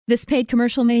This paid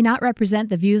commercial may not represent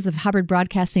the views of Hubbard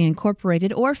Broadcasting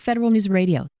Incorporated or Federal News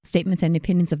Radio. Statements and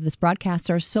opinions of this broadcast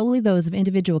are solely those of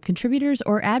individual contributors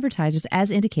or advertisers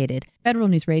as indicated. Federal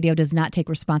News Radio does not take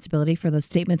responsibility for those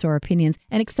statements or opinions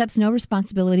and accepts no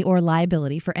responsibility or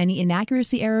liability for any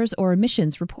inaccuracy, errors, or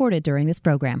omissions reported during this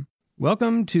program.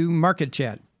 Welcome to Market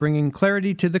Chat, bringing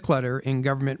clarity to the clutter in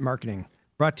government marketing.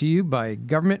 Brought to you by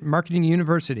Government Marketing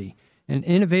University, an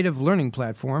innovative learning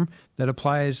platform that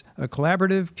applies a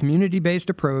collaborative, community-based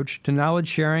approach to knowledge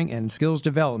sharing and skills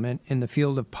development in the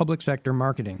field of public sector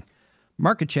marketing.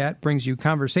 Market Chat brings you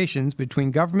conversations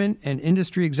between government and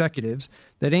industry executives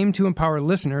that aim to empower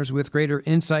listeners with greater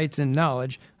insights and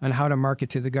knowledge on how to market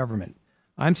to the government.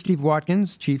 I'm Steve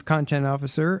Watkins, Chief Content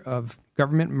Officer of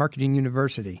Government Marketing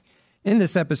University. In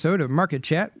this episode of Market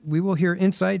Chat, we will hear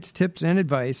insights, tips, and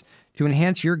advice to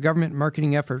enhance your government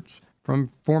marketing efforts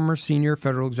from former senior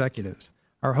federal executives.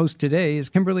 Our host today is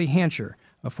Kimberly Hansher,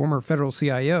 a former federal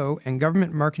CIO and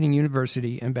Government Marketing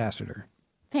University ambassador.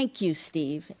 Thank you,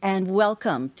 Steve, and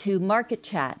welcome to Market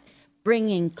Chat,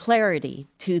 bringing clarity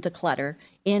to the clutter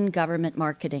in government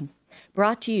marketing,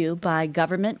 brought to you by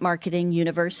Government Marketing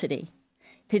University.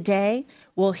 Today,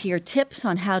 we'll hear tips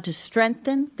on how to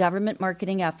strengthen government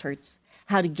marketing efforts,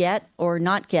 how to get or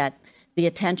not get the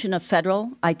attention of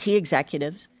federal IT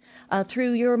executives,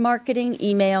 through your marketing,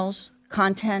 emails,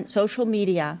 content, social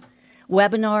media,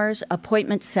 webinars,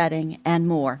 appointment setting, and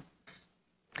more.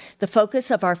 The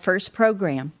focus of our first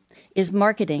program is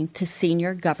marketing to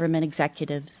senior government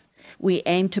executives. We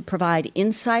aim to provide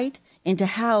insight into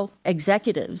how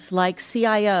executives like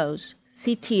CIOs,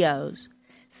 CTOs,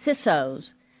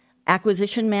 CISOs,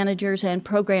 acquisition managers, and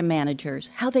program managers,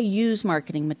 how they use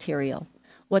marketing material,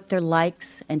 what their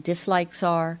likes and dislikes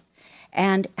are,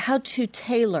 and how to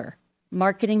tailor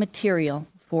marketing material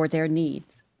for their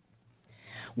needs.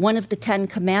 One of the 10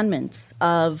 commandments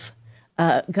of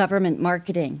government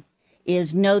marketing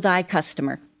is know thy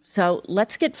customer. So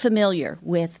let's get familiar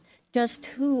with just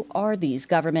who are these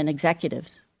government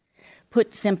executives.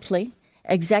 Put simply,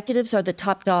 executives are the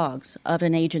top dogs of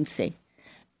an agency.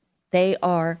 They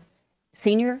are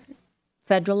senior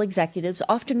federal executives,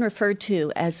 often referred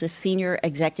to as the Senior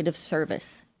Executive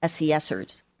Service,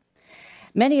 SESers.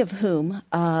 Many of whom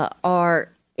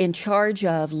are in charge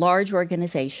of large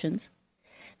organizations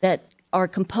that are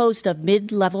composed of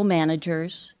mid-level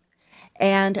managers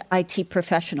and IT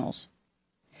professionals.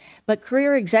 But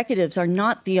career executives are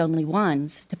not the only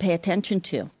ones to pay attention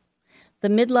to. The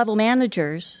mid-level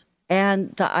managers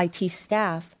and the IT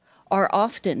staff are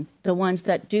often the ones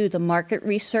that do the market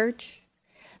research,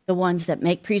 the ones that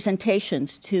make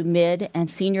presentations to mid and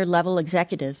senior level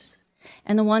executives,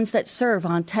 and the ones that serve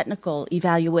on technical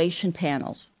evaluation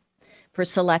panels for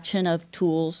selection of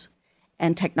tools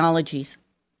and technologies.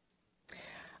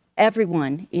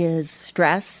 Everyone is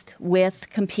stressed with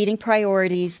competing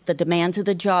priorities, the demands of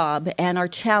the job, and are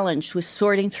challenged with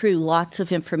sorting through lots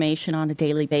of information on a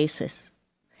daily basis.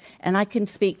 And I can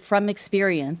speak from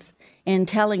experience in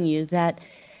telling you that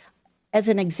as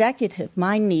an executive,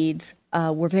 my needs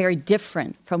were very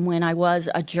different from when I was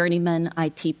a journeyman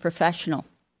IT professional.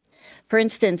 For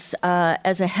instance,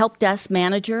 as a help desk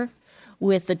manager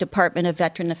with the Department of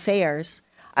Veteran Affairs,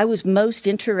 I was most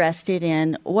interested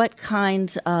in what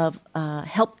kinds of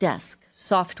help desk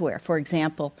software, for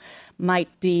example, might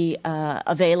be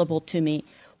available to me.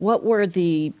 What were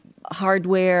the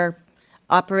hardware,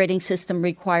 operating system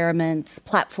requirements,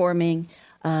 platforming,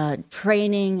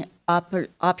 training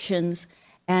options,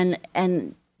 and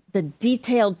the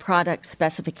detailed product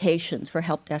specifications for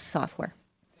help desk software.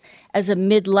 As a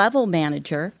mid-level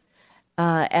manager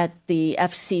at the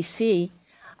FCC,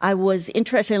 I was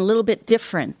interested in a little bit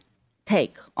different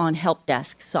take on help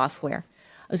desk software.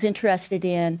 I was interested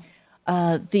in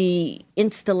the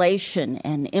installation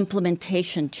and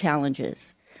implementation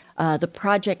challenges, the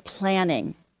project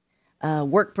planning,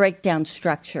 work breakdown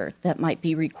structure that might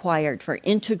be required for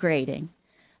integrating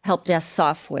help desk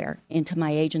software into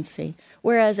my agency.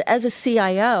 Whereas as a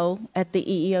CIO at the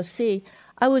EEOC,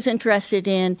 I was interested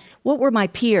in what were my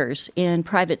peers in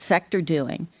private sector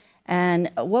doing and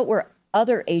what were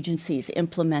other agencies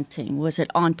implementing. Was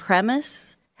it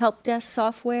on-premise help desk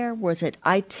software? Was it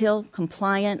ITIL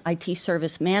compliant IT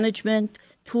service management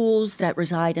tools that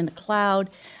reside in the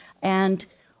cloud? And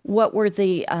what were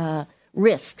the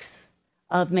risks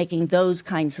of making those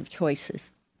kinds of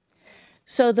choices?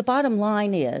 So the bottom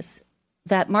line is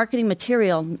that marketing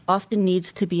material often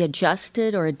needs to be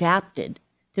adjusted or adapted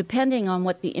depending on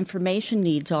what the information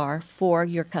needs are for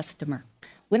your customer.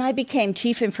 When I became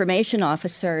Chief Information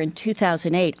Officer in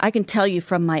 2008, I can tell you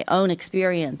from my own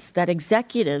experience that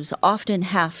executives often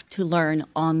have to learn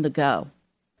on the go.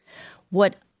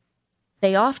 what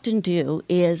they often do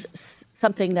is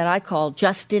something that I call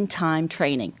just-in-time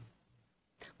training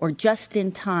or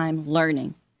just-in-time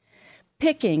learning,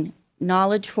 picking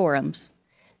knowledge forums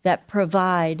that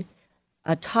provide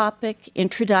a topic,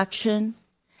 introduction,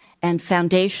 and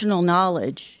foundational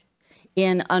knowledge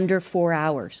in under 4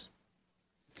 hours.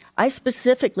 I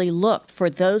specifically looked for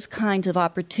those kinds of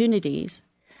opportunities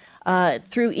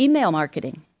through email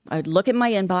marketing. I'd look at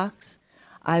my inbox.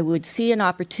 I would see an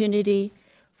opportunity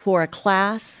for a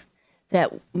class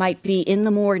that might be in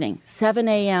the morning. 7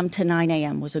 a.m. to 9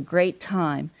 a.m. was a great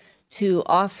time to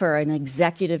offer an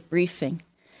executive briefing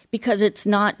because it's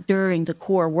not during the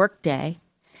core workday.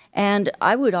 And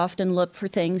I would often look for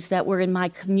things that were in my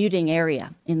commuting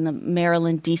area, in the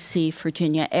Maryland, D.C.,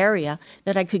 Virginia area,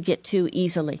 that I could get to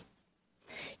easily.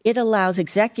 It allows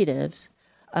executives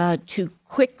to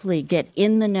quickly get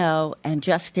in the know and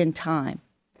just in time.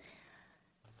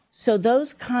 So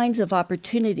those kinds of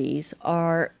opportunities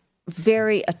are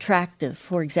very attractive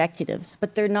for executives,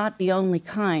 but they're not the only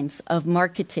kinds of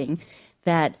marketing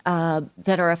that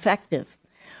are effective.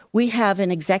 We have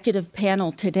an executive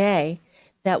panel today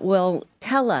that will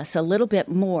tell us a little bit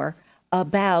more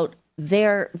about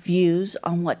their views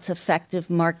on what's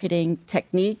effective marketing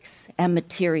techniques and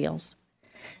materials.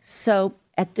 So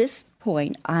at this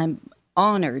point, I'm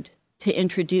honored to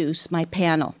introduce my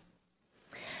panel.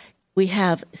 We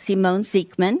have Simone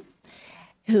Siekmann,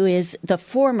 who is the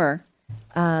former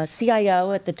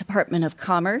CIO at the Department of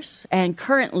Commerce and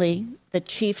currently the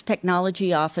Chief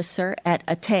Technology Officer at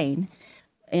Attain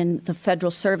in the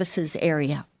Federal Services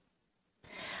area.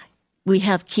 We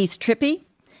have Keith Trippi,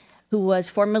 who was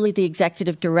formerly the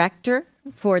Executive Director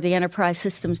for the Enterprise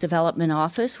Systems Development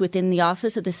Office within the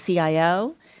Office of the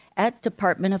CIO at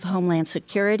Department of Homeland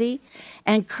Security,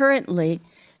 and currently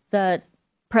the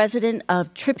President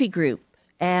of Trippi Group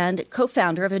and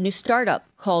co-founder of a new startup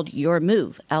called Your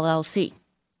Move, LLC.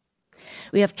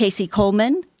 We have Casey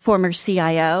Coleman, former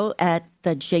CIO at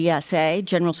the GSA,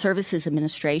 General Services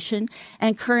Administration,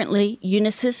 and currently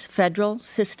Unisys Federal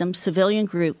Systems Civilian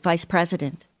Group Vice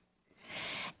President.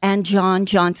 And John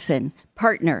Johnson,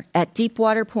 partner at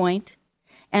Deepwater Point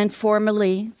and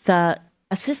formerly the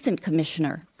Assistant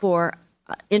Commissioner for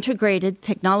Integrated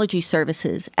Technology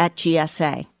Services at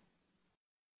GSA.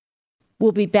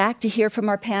 We'll be back to hear from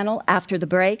our panel after the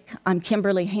break. I'm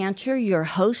Kimberly Hancher, your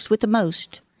host with the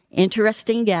most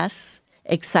interesting guests,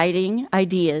 exciting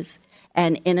ideas,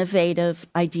 and innovative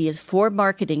ideas for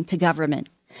marketing to government.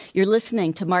 You're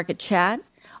listening to Market Chat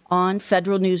on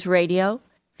Federal News Radio,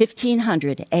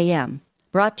 1500 AM,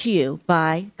 brought to you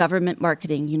by Government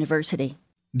Marketing University.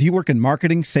 Do you work in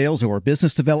marketing, sales, or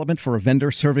business development for a vendor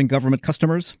serving government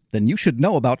customers? Then you should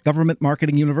know about Government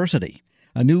Marketing University,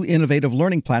 a new innovative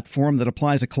learning platform that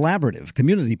applies a collaborative,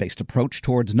 community-based approach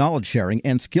towards knowledge sharing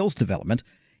and skills development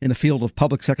in the field of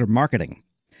public sector marketing.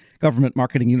 Government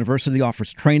Marketing University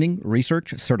offers training,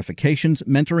 research, certifications,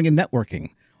 mentoring, and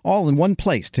networking, all in one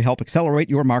place to help accelerate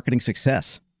your marketing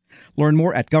success. Learn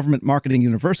more at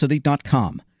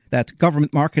governmentmarketinguniversity.com. That's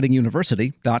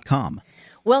governmentmarketinguniversity.com.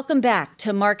 Welcome back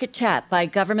to Market Chat by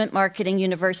Government Marketing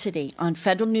University on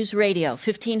Federal News Radio,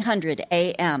 1500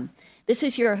 AM. This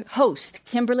is your host,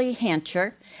 Kimberly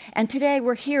Hancher, and today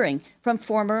we're hearing from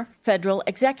former federal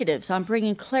executives on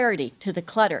bringing clarity to the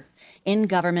clutter in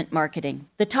government marketing.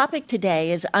 The topic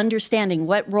today is understanding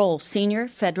what role senior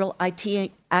federal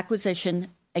IT acquisition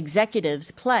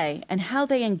executives play and how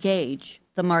they engage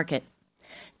the market.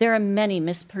 There are many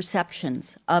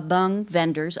misperceptions among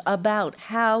vendors about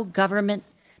how government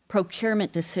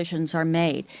procurement decisions are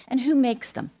made and who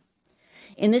makes them.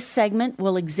 In this segment,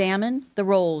 we'll examine the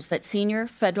roles that senior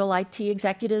federal IT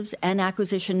executives and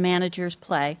acquisition managers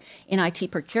play in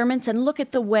IT procurements and look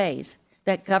at the ways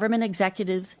that government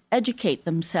executives educate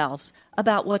themselves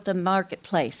about what the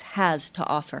marketplace has to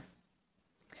offer.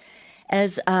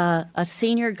 As a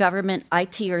senior government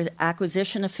IT or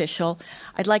acquisition official,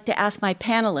 I'd like to ask my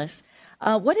panelists,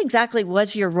 what exactly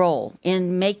was your role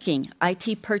in making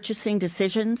IT purchasing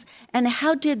decisions, and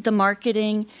how did the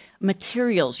marketing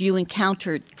materials you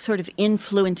encountered sort of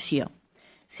influence you?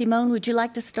 Simone, would you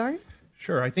like to start?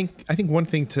 Sure. I think one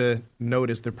thing to note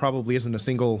is there probably isn't a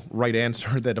single right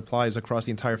answer that applies across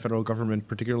the entire federal government,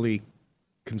 particularly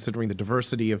considering the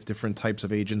diversity of different types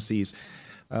of agencies.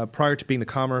 Prior to being the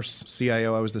Commerce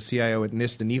CIO, I was the CIO at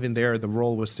NIST, and even there, the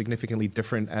role was significantly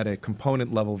different at a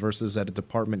component level versus at a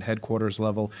department headquarters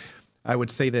level. I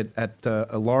would say that at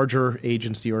a larger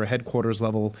agency or a headquarters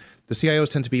level, the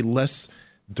CIOs tend to be less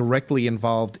directly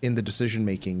involved in the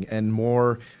decision-making and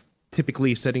more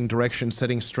typically setting direction,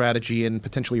 setting strategy, and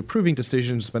potentially approving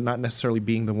decisions, but not necessarily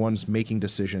being the ones making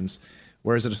decisions.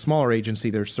 Whereas at a smaller agency,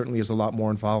 there certainly is a lot more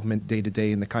involvement day to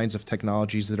day in the kinds of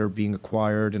technologies that are being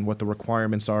acquired and what the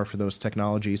requirements are for those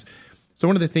technologies. So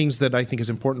one of the things that I think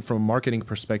is important from a marketing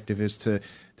perspective is to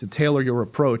tailor your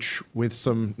approach with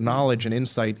some knowledge and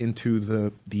insight into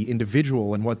the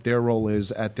individual and what their role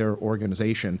is at their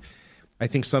organization. I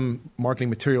think some marketing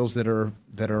materials that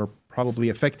are probably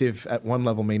effective at one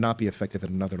level may not be effective at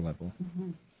another level.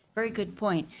 Mm-hmm. Very good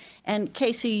point. And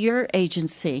Casey, your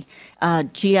agency,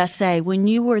 GSA, when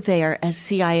you were there as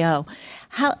CIO,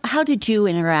 how did you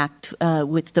interact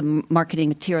with the marketing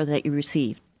material that you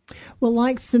received? Well,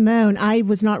 like Simone, I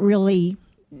was not really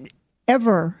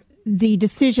ever the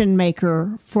decision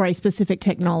maker for a specific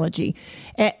technology.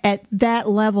 At that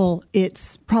level,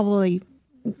 it's probably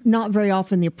not very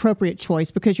often the appropriate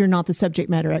choice because you're not the subject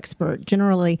matter expert.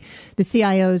 Generally, the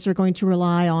CIOs are going to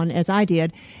rely on, as I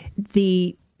did,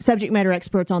 the subject matter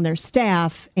experts on their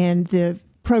staff and the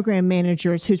program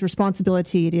managers whose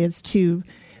responsibility it is to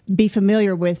be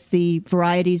familiar with the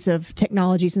varieties of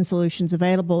technologies and solutions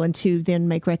available and to then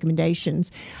make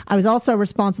recommendations. I was also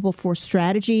responsible for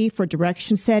strategy, for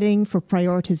direction setting, for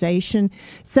prioritization.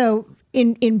 So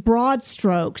in broad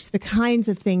strokes, the kinds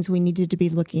of things we needed to be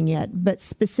looking at, but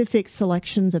specific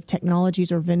selections of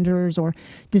technologies or vendors or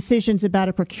decisions about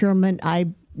a procurement, I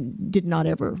did not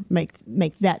ever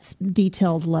make that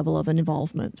detailed level of an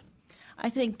involvement. I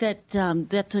think that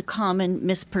that's a common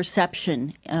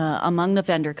misperception among the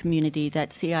vendor community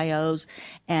that CIOs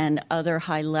and other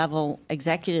high-level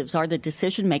executives are the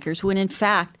decision makers, when in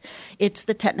fact it's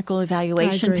the technical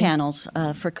evaluation panels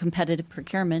for competitive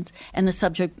procurement and the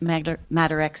subject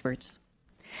matter experts.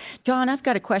 John, I've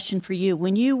got a question for you.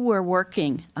 When you were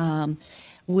working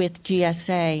with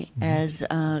GSA as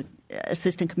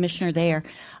assistant commissioner there,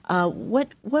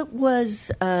 what was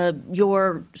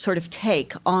your sort of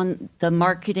take on the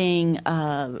marketing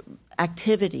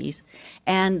activities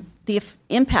and the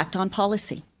impact on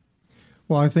policy?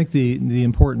 Well, I think the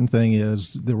important thing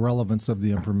is the relevance of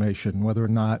the information, whether or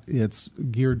not it's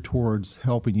geared towards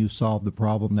helping you solve the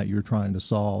problem that you're trying to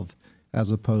solve,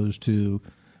 as opposed to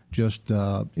just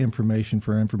information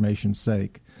for information's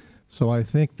sake. So I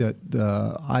think that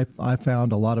I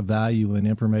found a lot of value in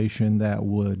information that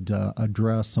would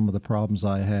address some of the problems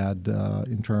I had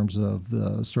in terms of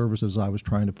the services I was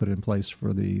trying to put in place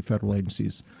for the federal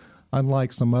agencies.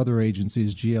 Unlike some other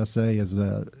agencies, GSA is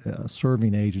a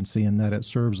serving agency in that it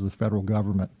serves the federal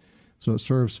government. So it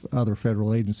serves other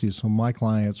federal agencies. So my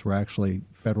clients were actually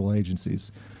federal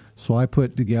agencies. So I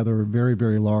put together very,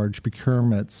 very large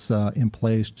procurements in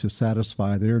place to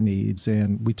satisfy their needs,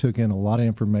 and we took in a lot of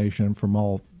information from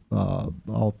all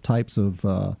types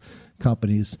of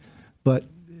companies. But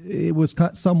it was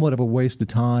somewhat of a waste of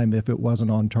time if it wasn't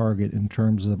on target in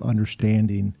terms of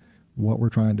understanding what we're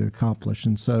trying to accomplish.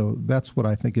 And so that's what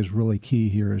I think is really key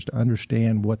here, is to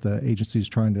understand what the agency is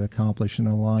trying to accomplish and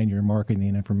align your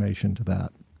marketing information to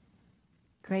that.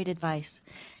 Great advice.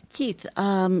 Keith,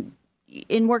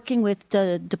 in working with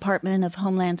the Department of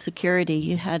Homeland Security,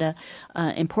 you had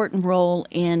an important role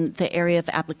in the area of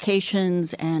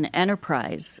applications and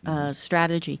enterprise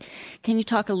strategy. Can you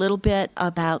talk a little bit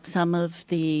about some of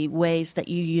the ways that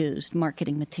you used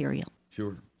marketing material?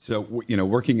 Sure. So,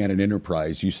 working at an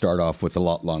enterprise, you start off with a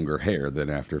lot longer hair. Then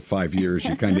after 5 years,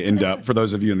 you kind of end up, for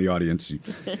those of you in the audience, you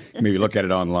maybe look at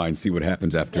it online, see what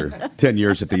happens after 10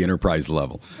 years at the enterprise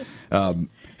level.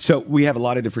 So we have a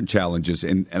lot of different challenges,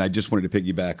 and I just wanted to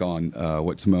piggyback on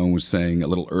what Simone was saying a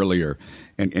little earlier,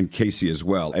 and Casey as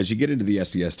well. As you get into the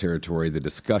SES territory, the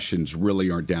discussions really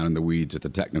aren't down in the weeds at the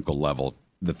technical level.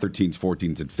 The 13s,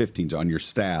 14s, and 15s on your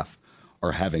staff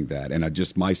are having that. And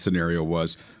my scenario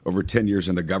was over 10 years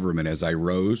in the government, as I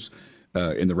rose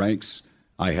in the ranks,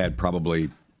 I had probably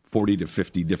 40 to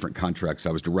 50 different contracts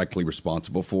I was directly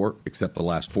responsible for, except the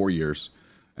last 4 years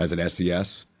as an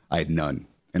SES, I had none.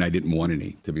 And I didn't want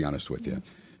any, to be honest with you.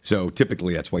 So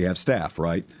typically that's why you have staff,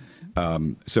 right?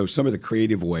 So some of the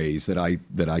creative ways that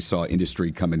I saw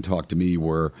industry come and talk to me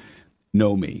were,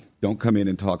 know me. Don't come in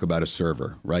and talk about a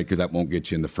server, right? Because that won't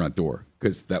get you in the front door,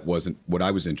 because that wasn't what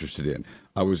I was interested in.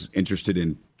 I was interested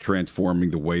in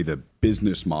transforming the way the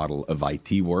business model of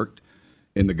IT worked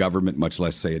in the government, much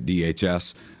less, say, at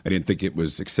DHS. I didn't think it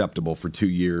was acceptable for 2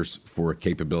 years for a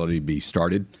capability to be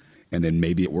started, and then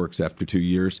maybe it works after 2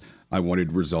 years. I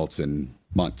wanted results in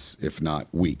months, if not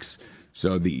weeks.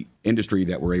 So the industry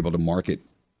that we're able to market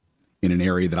in an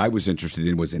area that I was interested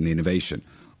in was in innovation.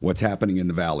 What's happening in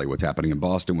the Valley, what's happening in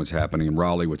Boston, what's happening in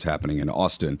Raleigh, what's happening in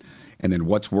Austin, and then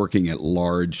what's working at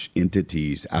large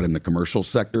entities out in the commercial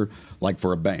sector, like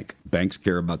for a bank. Banks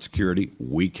care about security.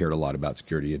 We cared a lot about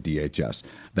security at DHS.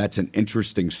 That's an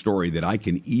interesting story that I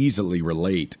can easily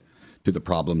relate to the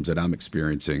problems that I'm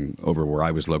experiencing over where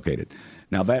I was located.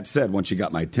 Now, that said, once you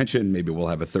got my attention, maybe we'll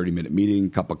have a 30-minute meeting,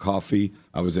 cup of coffee.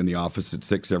 I was in the office at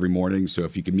 6 every morning, so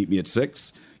if you can meet me at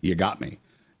 6, you got me.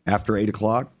 After 8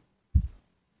 o'clock,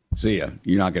 see ya.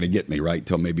 You're not going to get me, right,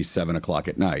 till maybe 7 o'clock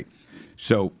at night.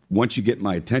 So once you get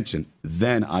my attention,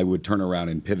 then I would turn around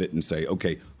and pivot and say,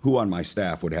 okay, who on my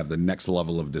staff would have the next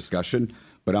level of discussion?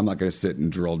 But I'm not going to sit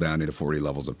and drill down into 40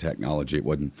 levels of technology.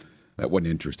 That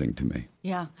wasn't interesting to me.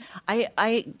 Yeah,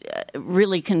 I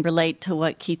really can relate to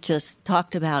what Keith just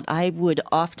talked about. I would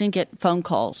often get phone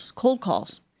calls, cold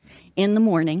calls, in the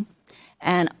morning,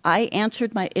 and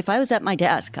if I was at my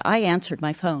desk, I answered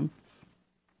my phone,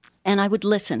 and I would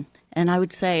listen, and I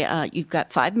would say, you've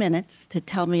got 5 minutes to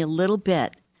tell me a little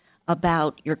bit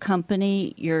about your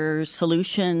company, your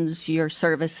solutions, your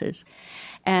services.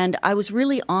 And I was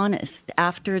really honest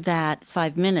after that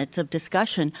 5 minutes of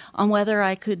discussion on whether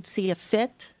I could see a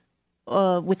fit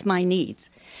with my needs.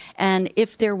 And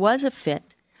if there was a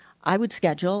fit, I would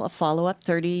schedule a follow-up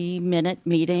 30-minute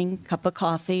meeting, cup of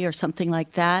coffee or something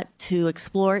like that to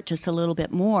explore it just a little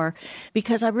bit more,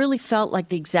 because I really felt like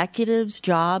the executive's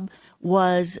job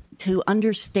was to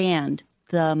understand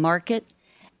the market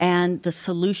and the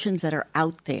solutions that are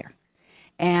out there.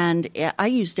 And I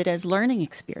used it as learning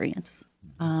experience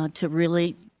to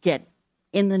really get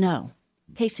in the know.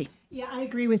 Casey. Yeah, I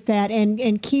agree with that.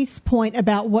 And Keith's point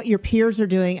about what your peers are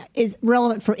doing is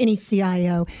relevant for any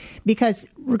CIO, because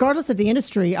regardless of the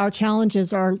industry, our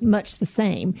challenges are much the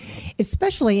same,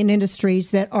 especially in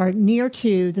industries that are near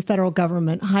to the federal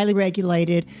government, highly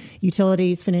regulated,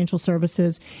 utilities, financial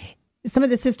services. Some of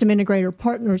the system integrator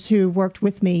partners who worked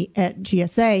with me at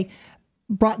GSA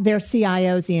brought their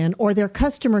CIOs in or their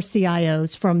customer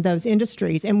CIOs from those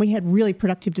industries. And we had really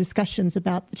productive discussions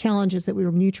about the challenges that we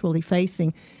were mutually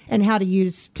facing and how to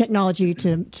use technology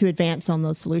to advance on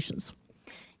those solutions.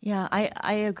 Yeah,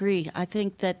 I agree. I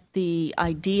think that the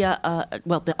idea,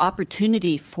 the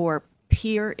opportunity for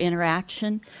peer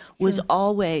interaction was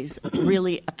always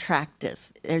really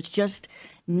attractive. There's just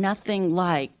nothing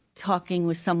like talking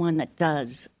with someone that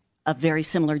does a very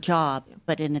similar job,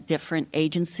 but in a different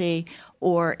agency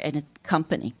or in a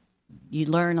company. You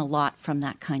learn a lot from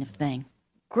that kind of thing.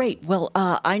 Great. Well,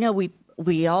 I know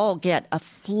we all get a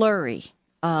flurry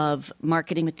of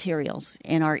marketing materials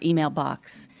in our email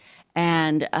box,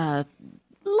 and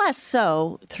less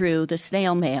so through the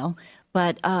snail mail.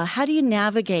 But how do you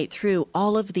navigate through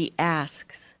all of the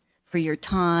asks for your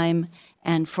time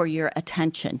and for your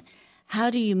attention? How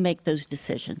do you make those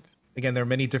decisions? Again, there are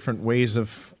many different ways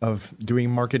of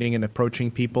doing marketing and approaching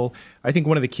people. I think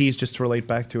one of the keys, just to relate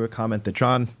back to a comment that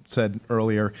John said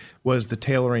earlier, was the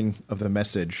tailoring of the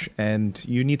message. And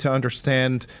you need to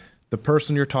understand the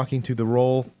person you're talking to, the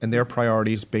role, and their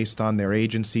priorities based on their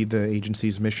agency, the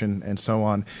agency's mission, and so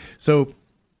on. So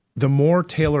the more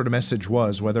tailored a message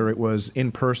was, whether it was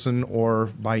in person or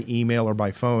by email or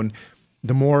by phone,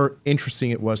 the more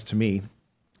interesting it was to me.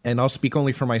 And I'll speak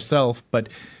only for myself, but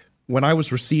when I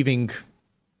was receiving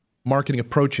marketing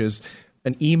approaches,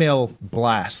 an email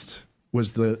blast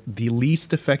was the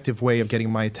least effective way of getting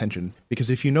my attention. Because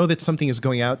if you know that something is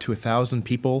going out to 1,000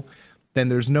 people, then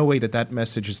there's no way that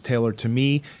message is tailored to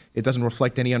me. It doesn't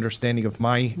reflect any understanding of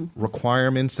my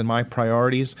requirements and my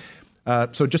priorities.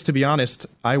 So just to be honest,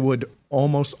 I would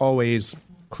almost always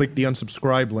click the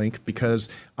unsubscribe link because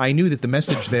I knew that the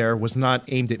message there was not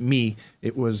aimed at me.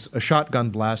 It was a shotgun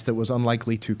blast that was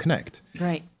unlikely to connect.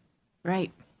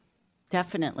 Right.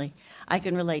 Definitely. I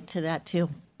can relate to that too.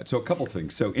 So a couple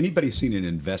things. So anybody seen an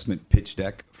investment pitch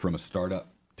deck from a startup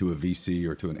to a VC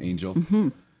or to an angel? Mm-hmm.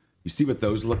 You see what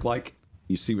those look like?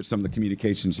 You see what some of the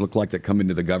communications look like that come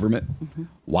into the government? Mm-hmm.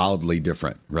 Wildly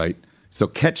different, right? So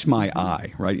catch my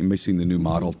eye, right? You may have seen the new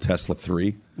model, Tesla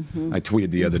 3. Mm-hmm. I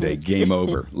tweeted the other day, game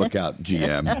over. Look out,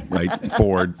 GM, right?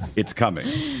 Ford, it's coming,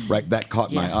 right? That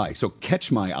caught my eye. So catch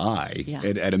my eye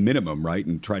at a minimum, right?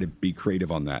 And try to be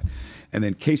creative on that. And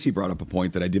then Casey brought up a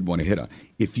point that I did want to hit on.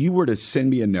 If you were to send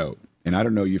me a note, and I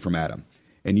don't know you from Adam,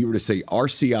 and you were to say our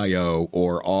CIO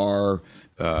or our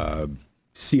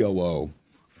COO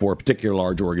for a particular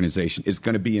large organization is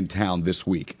going to be in town this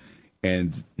week,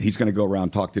 and he's going to go around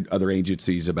and talk to other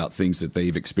agencies about things that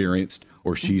they've experienced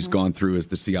or she's gone through as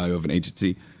the CIO of an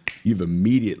agency, you've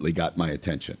immediately got my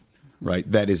attention,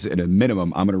 right? That is, at a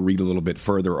minimum, I'm going to read a little bit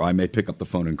further, or I may pick up the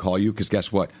phone and call you, because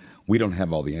guess what? We don't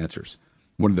have all the answers.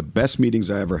 One of the best meetings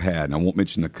I ever had, and I won't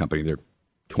mention the company, they're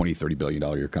 $20, $30 billion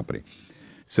a year company,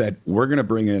 said, we're going to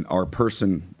bring in our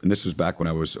person, and this was back when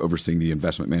I was overseeing the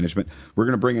investment management, we're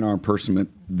going to bring in our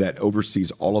person that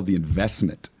oversees all of the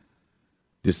investment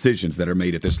decisions that are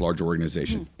made at this large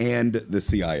organization and the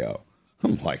CIO.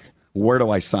 I'm like, Where do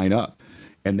I sign up?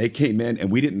 And they came in,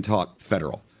 and we didn't talk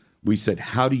federal. We said,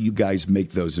 how do you guys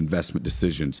make those investment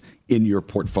decisions in your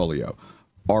portfolio?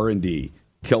 R&D,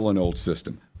 kill an old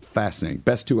system. Fascinating.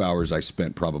 Best 2 hours I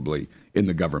spent probably in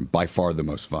the government, by far the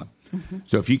most fun. Mm-hmm.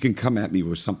 So if you can come at me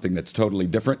with something that's totally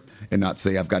different and not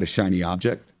say I've got a shiny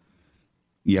object,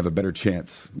 you have a better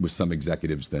chance with some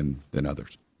executives than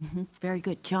others. Mm-hmm. Very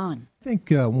good. John. I think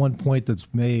one point that's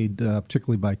made,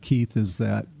 particularly by Keith, is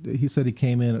that he said he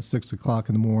came in at 6 o'clock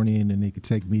in the morning and he could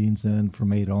take meetings in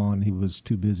from 8 on. He was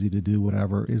too busy to do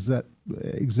whatever. Is that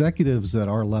executives at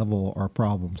our level are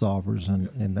problem solvers,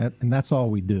 and that's all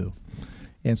we do.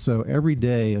 And so every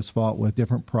day is fought with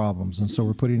different problems. And so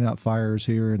we're putting out fires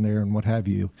here and there and what have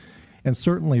you. And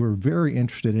certainly we're very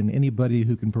interested in anybody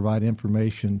who can provide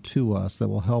information to us that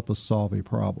will help us solve a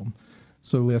problem.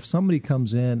 So if somebody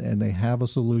comes in and they have a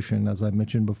solution, as I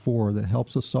mentioned before, that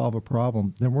helps us solve a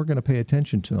problem, then we're going to pay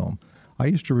attention to them. I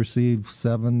used to receive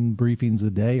 7 briefings a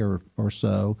day or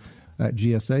so at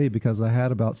GSA because I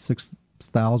had about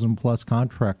 6,000 plus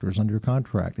contractors under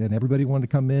contract, and everybody wanted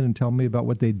to come in and tell me about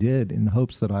what they did in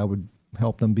hopes that I would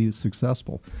help them be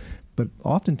successful. But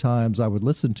oftentimes I would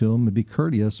listen to them and be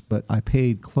courteous, but I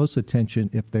paid close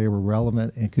attention if they were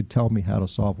relevant and could tell me how to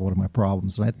solve one of my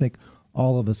problems. And I think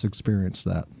all of us experienced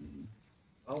that.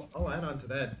 I'll add on to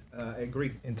that. I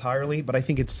agree entirely, but I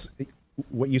think it's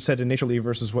what you said initially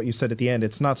versus what you said at the end.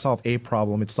 It's not solve a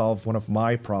problem, it's solve one of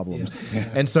my problems. Yes.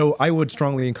 And so I would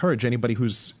strongly encourage anybody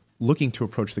who's looking to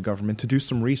approach the government to do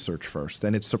some research first.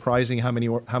 And it's surprising how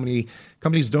many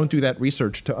companies don't do that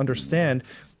research to understand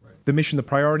the mission, the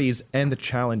priorities, and the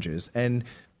challenges. And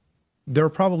there are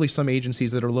probably some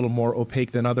agencies that are a little more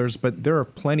opaque than others, but there are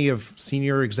plenty of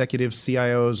senior executives,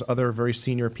 CIOs, other very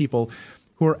senior people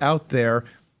who are out there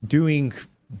doing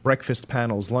breakfast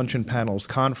panels, luncheon panels,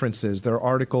 conferences. There are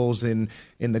articles in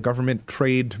the government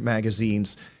trade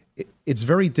magazines. It's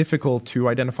very difficult to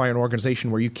identify an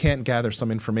organization where you can't gather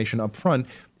some information up front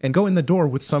and go in the door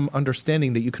with some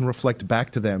understanding that you can reflect back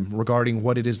to them regarding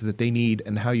what it is that they need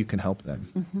and how you can help them.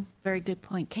 Mm-hmm. Very good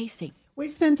point. Casey.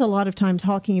 We've spent a lot of time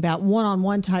talking about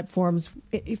one-on-one type forums,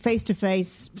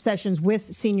 face-to-face sessions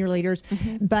with senior leaders.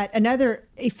 Mm-hmm. But another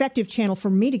effective channel for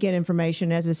me to get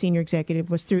information as a senior executive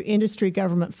was through industry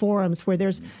government forums, where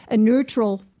there's a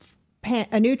neutral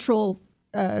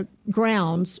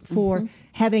grounds for mm-hmm.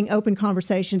 having open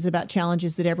conversations about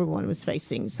challenges that everyone was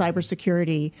facing: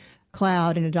 cybersecurity,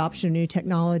 cloud and adoption of new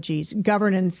technologies,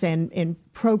 governance and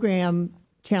program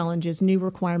challenges, new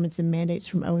requirements and mandates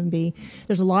from OMB.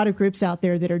 There's a lot of groups out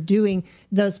there that are doing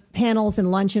those panels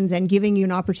and luncheons and giving you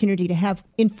an opportunity to have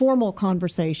informal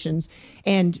conversations.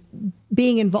 And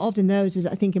being involved in those is,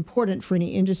 I think, important for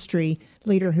any industry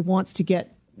leader who wants to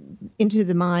get into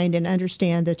the mind and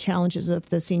understand the challenges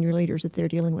of the senior leaders that they're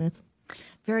dealing with.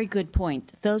 Very good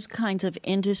point. Those kinds of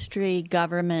industry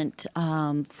government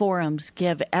forums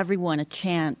give everyone a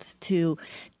chance to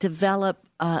develop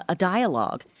a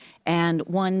dialogue, and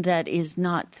one that is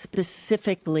not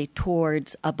specifically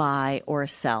towards a buy or a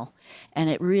sell. And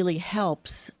it really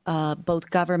helps both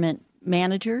government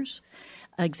managers,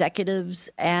 executives,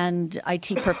 and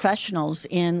IT professionals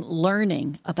in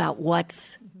learning about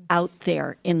what's out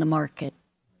there in the market.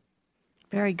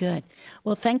 Very good.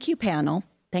 Well, thank you, panel.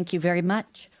 Thank you very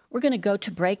much. We're going to go to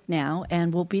break now,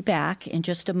 and we'll be back in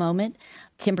just a moment.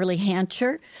 Kimberly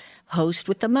Hancher, host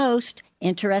with the most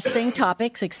interesting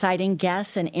topics, exciting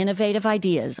guests, and innovative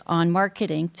ideas on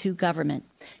marketing to government.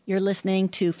 You're listening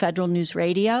to Federal News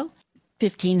Radio,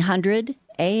 1500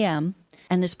 AM,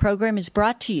 and this program is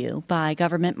brought to you by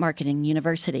Government Marketing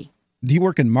University. Do you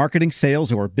work in marketing,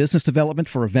 sales, or business development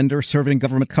for a vendor serving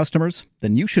government customers?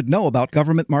 Then you should know about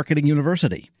Government Marketing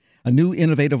University, a new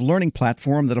innovative learning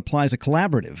platform that applies a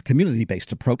collaborative,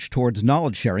 community-based approach towards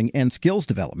knowledge sharing and skills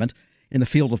development in the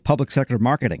field of public sector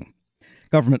marketing.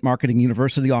 Government Marketing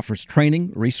University offers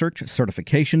training, research,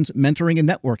 certifications, mentoring, and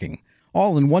networking,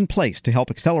 all in one place to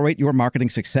help accelerate your marketing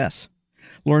success.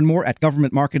 Learn more at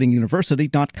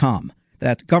governmentmarketinguniversity.com.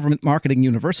 That's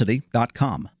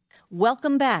governmentmarketinguniversity.com.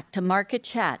 Welcome back to Market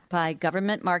Chat by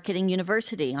Government Marketing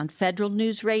University on Federal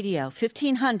News Radio,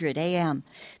 1500 AM.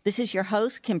 This is your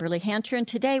host, Kimberly Hancher, and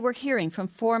today we're hearing from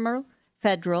former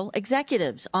federal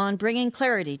executives on bringing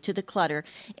clarity to the clutter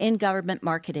in government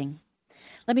marketing.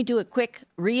 Let me do a quick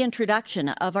reintroduction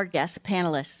of our guest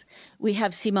panelists. We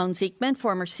have Simone Ziekman,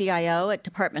 former CIO at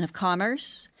Department of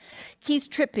Commerce; Keith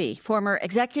Trippi, former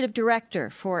Executive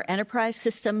Director for Enterprise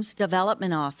Systems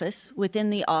Development Office within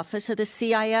the Office of the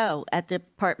CIO at the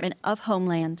Department of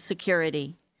Homeland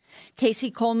Security;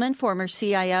 Casey Coleman, former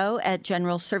CIO at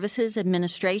General Services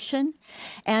Administration,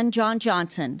 and John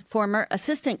Johnson, former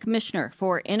Assistant Commissioner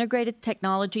for Integrated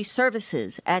Technology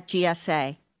Services at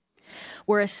GSA.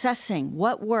 We're assessing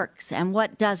what works and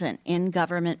what doesn't in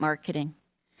government marketing.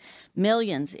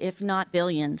 Millions, if not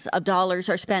billions, of dollars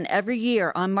are spent every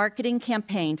year on marketing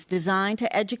campaigns designed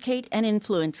to educate and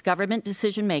influence government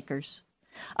decision makers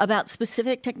about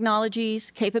specific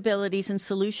technologies, capabilities, and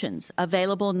solutions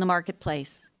available in the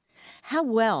marketplace. How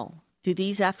well do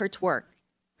these efforts work?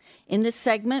 In this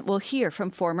segment, we'll hear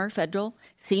from former federal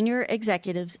senior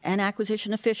executives and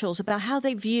acquisition officials about how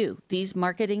they view these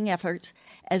marketing efforts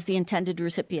as the intended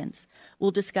recipients.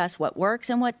 We'll discuss what works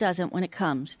and what doesn't when it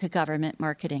comes to government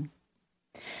marketing.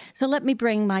 So let me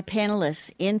bring my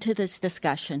panelists into this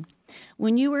discussion.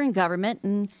 When you were in government,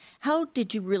 and how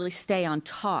did you really stay on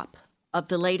top of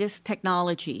the latest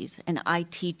technologies and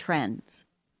IT trends?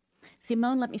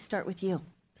 Simone, let me start with you.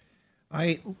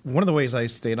 One of the ways I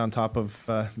stayed on top of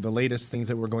the latest things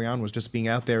that were going on was just being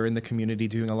out there in the community,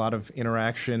 doing a lot of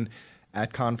interaction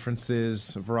at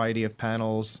conferences, a variety of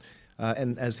panels.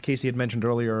 And as Casey had mentioned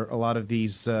earlier, a lot of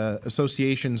these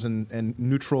associations and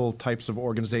neutral types of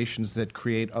organizations that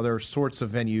create other sorts of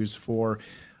venues for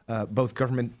both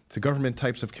government-to-government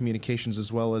types of communications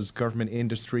as well as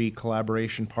government-industry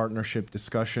collaboration, partnership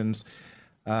discussions.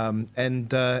 And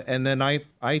then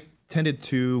I tended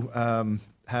to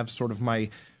have sort of my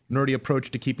nerdy approach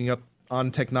to keeping up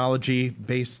on technology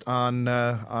based on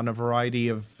a variety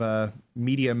of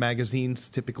media magazines,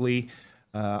 typically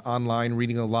online,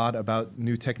 reading a lot about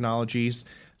new technologies.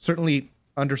 Certainly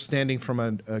understanding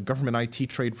from a government IT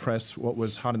trade press what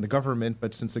was hot in the government,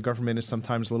 but since the government is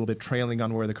sometimes a little bit trailing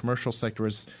on where the commercial sector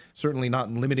is, certainly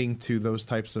not limiting to those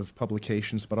types of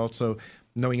publications, but also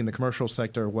knowing in the commercial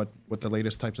sector what the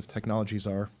latest types of technologies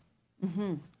are.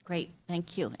 Mm-hmm. Great,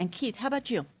 thank you. And Keith, how about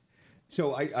you?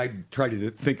 So I try to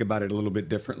think about it a little bit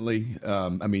differently.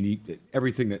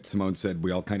 Everything that Simone said,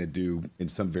 we all kind of do in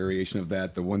some variation of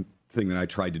that. The one thing that I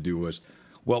tried to do was,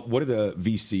 well, what are the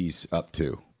VCs up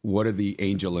to? What are the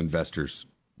angel investors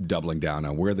doubling down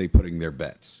on? Where are they putting their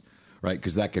bets, right?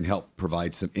 Because that can help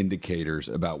provide some indicators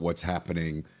about what's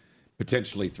happening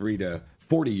potentially 3 to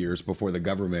 40 years before the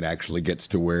government actually gets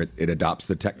to where it adopts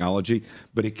the technology.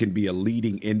 But it can be a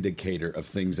leading indicator of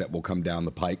things that will come down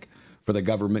the pike for the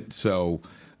government. So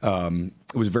I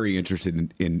was very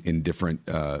interested in different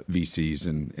VCs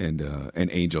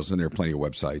and angels, and there are plenty of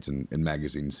websites and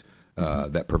magazines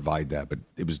that provide that. But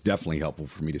it was definitely helpful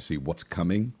for me to see what's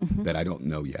coming that I don't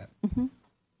know yet. Mm-hmm.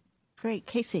 Great.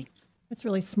 Casey. That's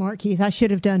really smart, Keith. I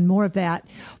should have done more of that.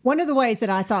 One of the ways that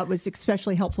I thought was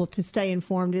especially helpful to stay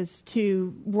informed is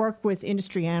to work with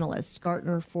industry analysts,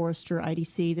 Gartner, Forrester,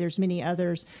 IDC. There's many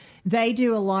others. They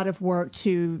do a lot of work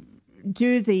to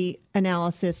do the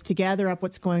analysis, to gather up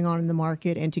what's going on in the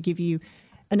market and to give you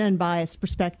an unbiased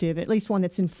perspective, at least one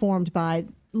that's informed by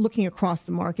looking across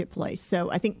the marketplace. So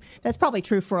I think that's probably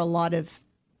true for a lot of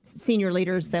senior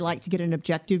leaders. They like to get an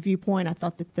objective viewpoint. I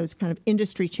thought that those kind of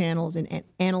industry channels and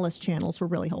analyst channels were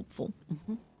really helpful.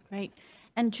 Mm-hmm. Great.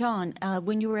 And John,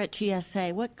 when you were at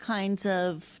GSA, what kinds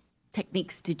of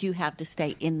techniques did you have to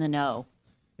stay in the know?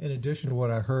 In addition to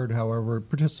what I heard, however,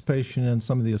 participation in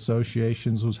some of the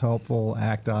associations was helpful.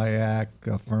 ACT-IAC,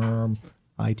 Affirm,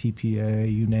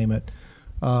 ITPA, you name it.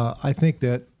 I think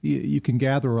that you can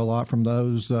gather a lot from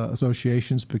those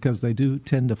associations because they do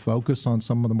tend to focus on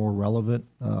some of the more relevant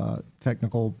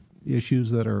technical issues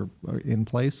that are in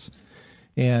place.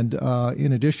 And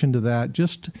in addition to that,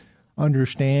 just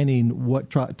understanding what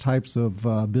types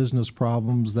of business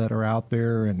problems that are out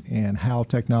there and how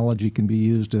technology can be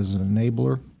used as an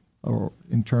enabler or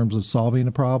in terms of solving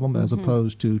a problem as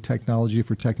opposed to technology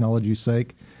for technology's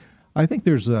sake. I think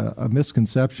there's a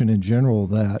misconception in general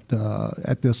that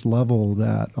at this level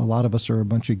that a lot of us are a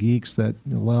bunch of geeks that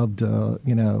love to,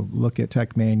 look at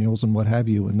tech manuals and what have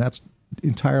you, and that's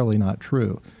entirely not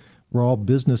true. We're all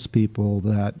business people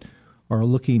that are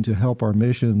looking to help our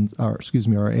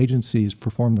agencies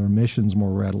perform their missions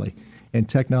more readily, and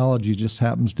technology just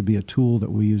happens to be a tool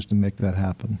that we use to make that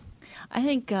happen. I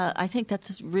think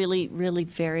that's really, really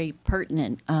very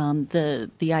pertinent.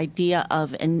 The idea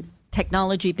of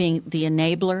technology being the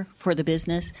enabler for the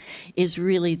business is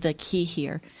really the key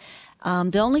here.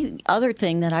 The only other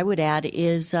thing that I would add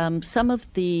is some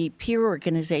of the peer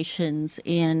organizations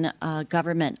in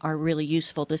government are really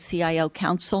useful. The CIO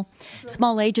Council,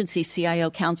 Small Agency CIO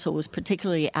Council was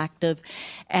particularly active,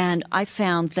 and I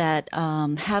found that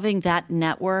having that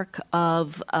network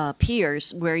of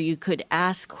peers where you could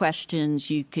ask questions,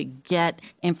 you could get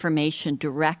information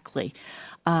directly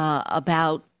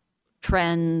about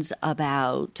trends,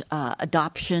 about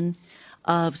adoption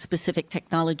of specific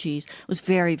technologies was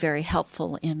very, very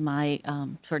helpful in my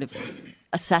sort of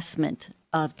assessment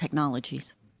of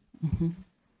technologies. Mm-hmm.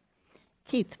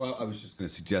 Keith. Well, I was just going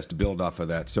to suggest to build off of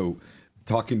that. So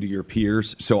talking to your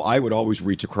peers, so I would always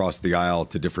reach across the aisle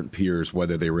to different peers,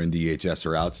 whether they were in DHS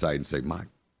or outside, and say, my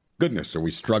goodness, are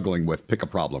we struggling with pick a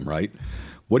problem, right?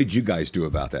 What did you guys do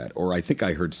about that? Or I think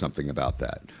I heard something about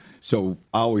that. So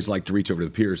I always like to reach over to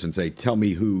the peers and say, tell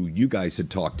me who you guys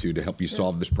had talked to help you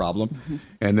solve this problem,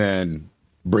 and then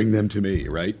bring them to me,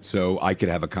 right? So I could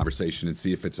have a conversation and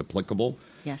see if it's applicable.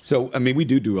 Yes. So, I mean, we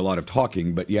do a lot of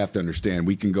talking, but you have to understand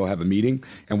we can go have a meeting,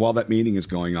 and while that meeting is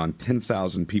going on,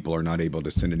 10,000 people are not able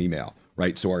to send an email,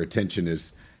 right? So our attention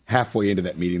is halfway into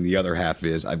that meeting. The other half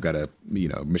is I've got a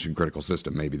mission critical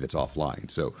system maybe that's offline.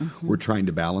 So we're trying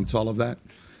to balance all of that.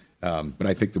 But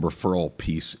I think the referral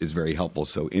piece is very helpful.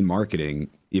 So in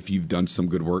marketing, if you've done some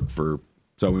good work for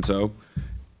so-and-so,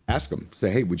 ask them.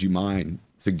 Say, hey, would you mind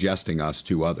suggesting us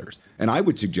to others? And I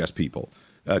would suggest people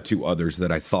to others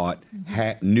that I thought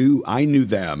I knew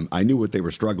them. I knew what they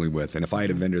were struggling with. And if I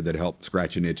had a vendor that helped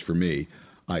scratch an itch for me,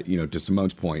 to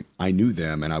Simone's point, I knew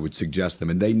them and I would suggest them.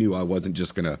 And they knew I wasn't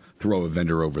just going to throw a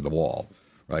vendor over the wall.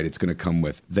 Right, it's going to come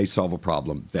with they solve a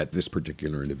problem that this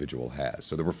particular individual has.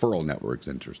 So the referral network's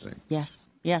interesting. Yes.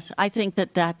 I think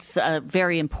that's a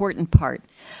very important part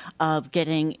of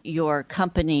getting your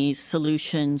company's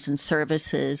solutions and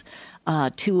services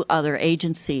to other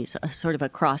agencies, sort of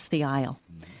across the aisle.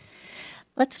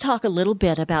 Let's talk a little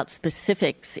bit about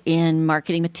specifics in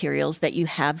marketing materials that you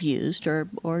have used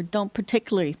or don't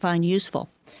particularly find useful.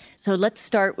 So let's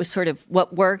start with sort of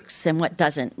what works and what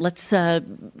doesn't. Let's,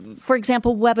 for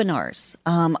example, webinars.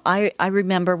 I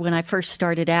remember when I first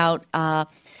started out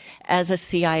as a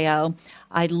CIO,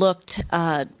 I looked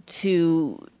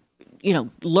to,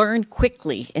 learn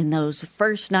quickly in those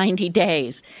first 90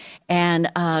 days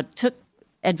and took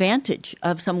advantage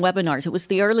of some webinars. It was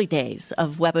the early days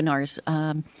of webinars.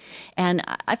 And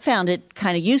I found it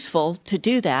kind of useful to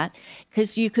do that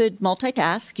because you could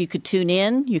multitask, you could tune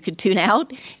in, you could tune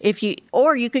out,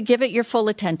 or you could give it your full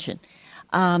attention.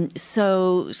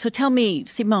 So tell me,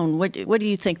 Simone, what do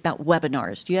you think about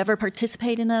webinars? Do you ever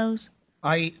participate in those?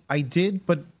 I did,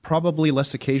 but probably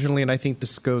less occasionally. And I think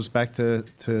this goes back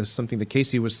to something that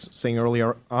Casey was saying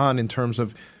earlier on in terms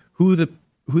of who the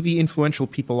influential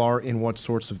people are in what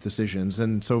sorts of decisions.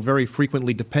 And so very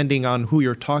frequently, depending on who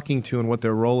you're talking to and what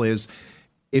their role is,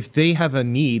 if they have a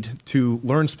need to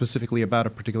learn specifically about a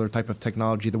particular type of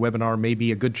technology, the webinar may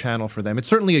be a good channel for them. It's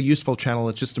certainly a useful channel.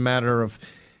 It's just a matter of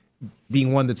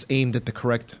being one that's aimed at the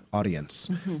correct audience.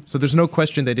 So there's no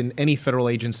question that in any federal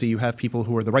agency, you have people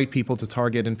who are the right people to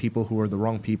target and people who are the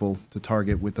wrong people to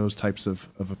target with those types of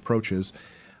approaches.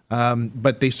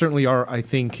 But they certainly are, I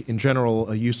think, in general,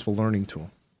 a useful learning tool.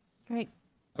 Great.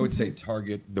 I would say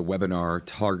target the webinar,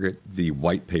 target the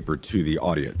white paper to the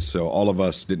audience. So all of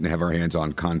us didn't have our hands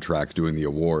on contracts doing the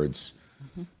awards.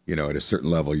 At a certain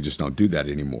level, you just don't do that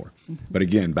anymore. But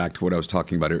again, back to what I was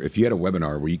talking about, if you had a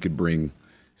webinar where you could bring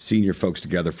senior folks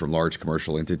together from large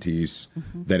commercial entities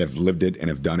that have lived it and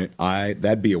have done it,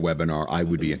 that'd be a webinar I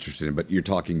would be interested in. But you're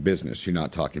talking business, you're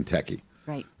not talking techie.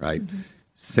 Right?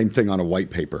 Same thing on a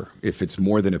white paper. If it's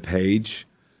more than a page,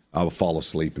 I will fall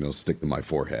asleep and it'll stick to my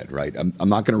forehead, right? I'm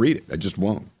not going to read it. I just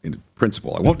won't. In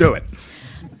principle, I won't do it.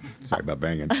 Sorry about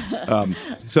banging.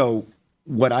 So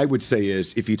what I would say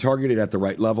is if you target it at the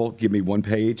right level, give me one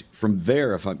page. From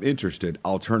there, if I'm interested,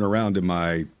 I'll turn around to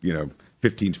my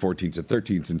 15s, 14s, and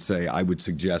 13s and say, I would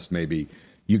suggest maybe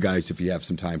you guys, if you have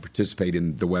some time, participate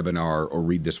in the webinar or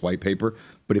read this white paper.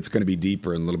 But it's going to be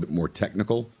deeper and a little bit more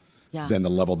technical than the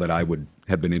level that I would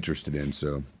have been interested in.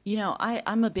 So,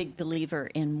 I'm a big believer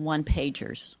in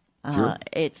one-pagers. Sure.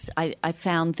 I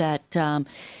found that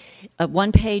a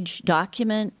one-page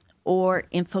document or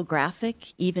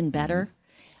infographic, even better,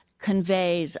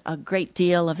 conveys a great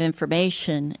deal of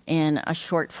information in a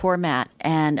short format.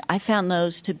 And I found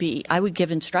those to be, I would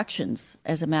give instructions,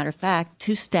 as a matter of fact,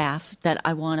 to staff that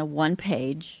I want a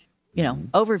one-page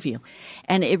overview.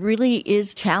 And it really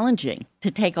is challenging to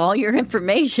take all your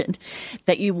information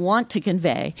that you want to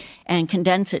convey and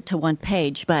condense it to one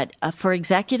page. But for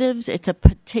executives, it's a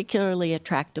particularly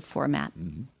attractive format.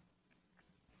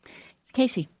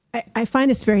 Casey. I find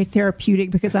this very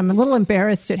therapeutic because I'm a little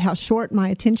embarrassed at how short my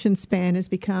attention span has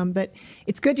become, but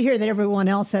it's good to hear that everyone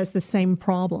else has the same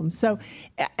problem. So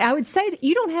I would say that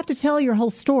you don't have to tell your whole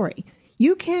story.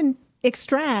 You can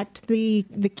extract the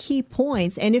key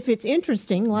points, and if it's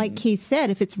interesting, like Keith said,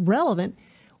 if it's relevant,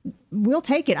 we'll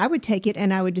take it. I would take it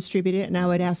and I would distribute it and I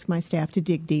would ask my staff to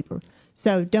dig deeper.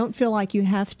 So don't feel like you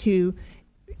have to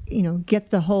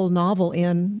get the whole novel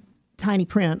in tiny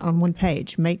print on one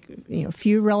page. Make a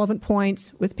few relevant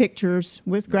points with pictures,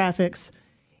 with graphics,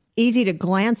 easy to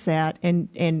glance at,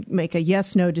 and make a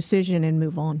yes/no decision and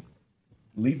move on.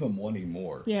 Leave them wanting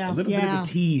more. Yeah, a little bit of a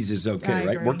tease is okay, I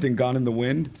right? agree. Worked and Gone in the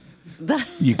Wind.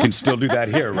 You can still do that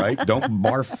here, right? Don't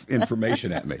barf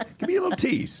information at me. Give me a little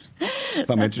tease. If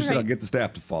I'm interested, right. I'll get the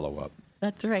staff to follow up.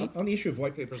 That's right. On the issue of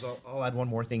white papers, I'll add one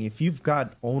more thing. If you've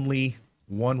got only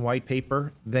one white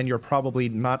paper, then you're probably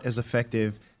not as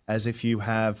effective as if you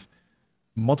have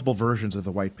multiple versions of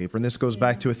the white paper. And this goes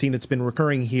back to a theme that's been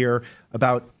recurring here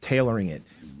about tailoring it.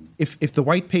 If the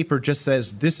white paper just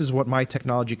says, this is what my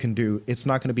technology can do, it's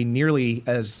not going to be nearly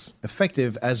as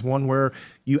effective as one where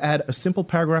you add a simple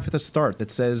paragraph at the start that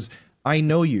says, I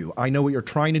know you, I know what you're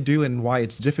trying to do and why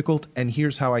it's difficult, and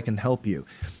here's how I can help you.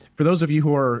 For those of you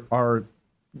who are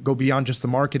go beyond just the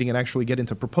marketing and actually get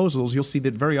into proposals, you'll see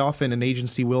that very often an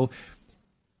agency will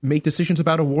make decisions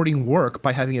about awarding work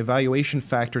by having evaluation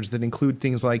factors that include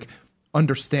things like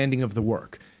understanding of the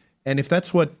work. And if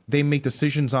that's what they make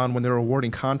decisions on when they're awarding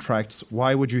contracts,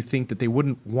 why would you think that they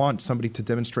wouldn't want somebody to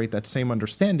demonstrate that same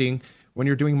understanding when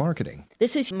you're doing marketing?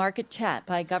 This is Market Chat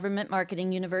by Government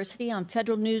Marketing University on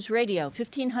Federal News Radio,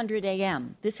 1500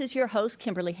 AM. This is your host,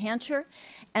 Kimberly Hancher,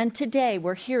 and today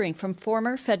we're hearing from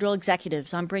former federal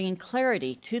executives on bringing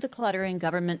clarity to the clutter in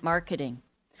government marketing.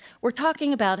 We're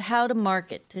talking about how to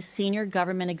market to senior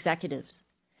government executives.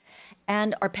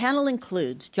 And our panel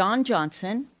includes John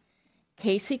Johnson,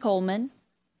 Casey Coleman,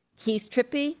 Keith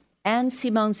Trippi, and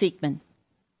Simone Ziekman.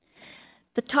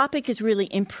 The topic is really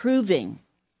improving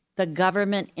the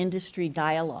government-industry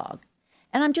dialogue.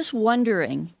 And I'm just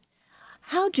wondering,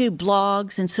 how do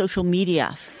blogs and social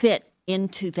media fit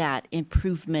into that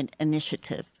improvement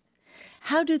initiative?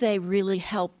 How do they really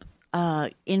help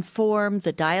inform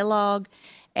the dialogue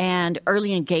and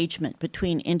early engagement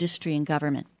between industry and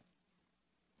government?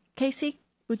 Casey,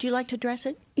 would you like to address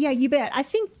it? Yeah, you bet. I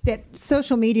think that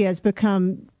social media has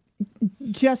become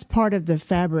just part of the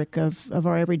fabric of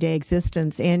our everyday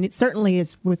existence, and it certainly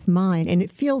is with mine, and it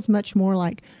feels much more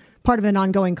like part of an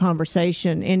ongoing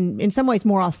conversation, and in some ways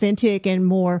more authentic and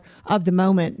more of the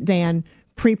moment than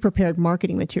pre-prepared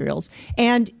marketing materials.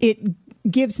 And it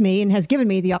gives me and has given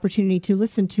me the opportunity to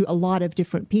listen to a lot of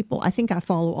different people. I think I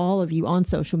follow all of you on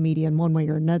social media in one way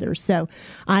or another, so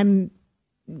I'm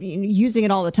using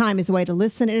it all the time as a way to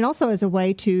listen and also as a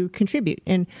way to contribute.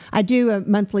 And I do a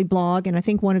monthly blog, and I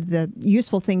think one of the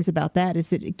useful things about that is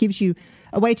that it gives you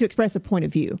a way to express a point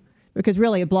of view, because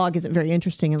really a blog isn't very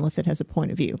interesting unless it has a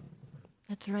point of view.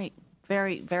 That's right.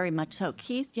 Very, very much so.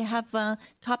 Keith, do you have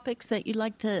topics that you'd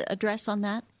like to address on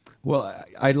that? Well,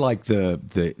 I like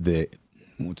the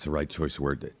what's the right choice of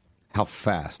word? How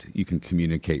fast you can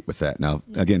communicate with that. Now,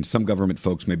 again, some government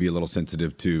folks may be a little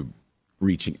sensitive to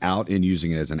reaching out and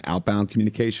using it as an outbound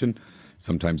communication.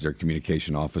 Sometimes there are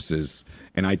communication offices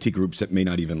and IT groups that may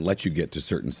not even let you get to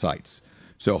certain sites.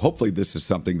 So hopefully this is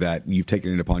something that you've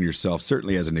taken it upon yourself.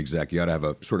 Certainly as an exec, you ought to have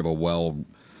a sort of a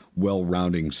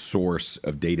well-rounding source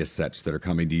of data sets that are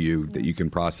coming to you that you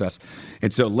can process.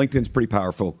 And so LinkedIn's pretty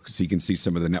powerful because you can see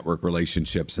some of the network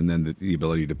relationships and then the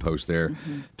ability to post there.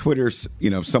 Mm-hmm. Twitter's,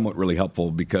 somewhat really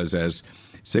helpful because as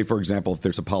say, for example, if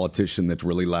there's a politician that's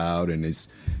really loud and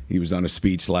he was on a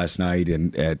speech last night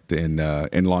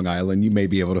in Long Island, you may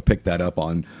be able to pick that up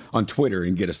on Twitter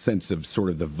and get a sense of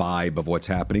sort of the vibe of what's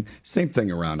happening. Same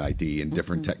thing around ID and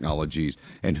different technologies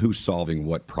and who's solving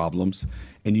what problems.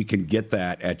 And you can get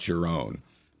that at your own.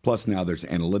 Plus now there's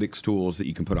analytics tools that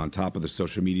you can put on top of the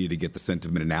social media to get the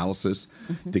sentiment analysis,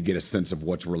 to get a sense of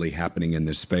what's really happening in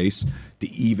this space, to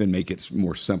even make it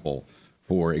more simple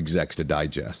for execs to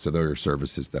digest. So there are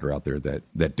services that are out there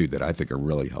that do that I think are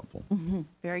really helpful. Mm-hmm.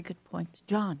 Very good point.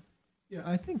 John? Yeah,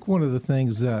 I think one of the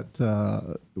things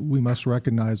that we must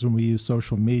recognize when we use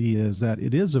social media is that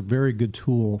it is a very good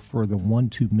tool for the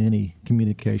one-to-many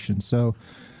communication. So,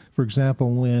 for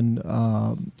example, when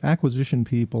acquisition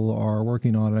people are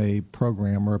working on a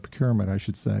program or a procurement, I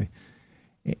should say,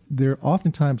 they're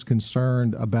oftentimes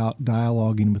concerned about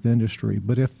dialoguing with industry,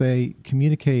 but if they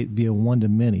communicate via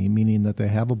one-to-many, meaning that they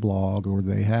have a blog or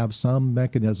they have some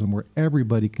mechanism where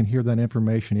everybody can hear that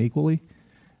information equally,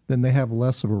 then they have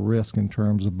less of a risk in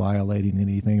terms of violating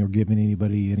anything or giving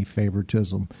anybody any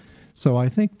favoritism. So I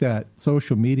think that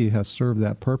social media has served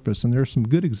that purpose, and there's some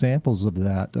good examples of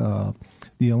that. The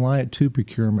Alliant 2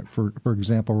 procurement, for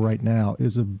example, right now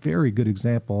is a very good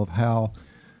example of how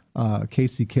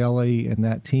Casey Kelly and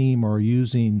that team are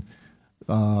using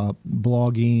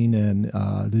blogging and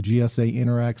the GSA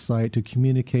Interact site to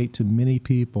communicate to many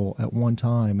people at one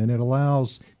time. And it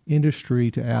allows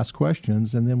industry to ask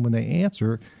questions, and then when they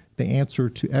answer, the answer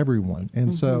to everyone.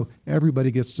 And so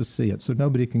everybody gets to see it. So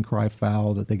nobody can cry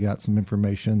foul that they got some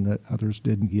information that others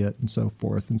didn't get and so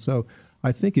forth. And so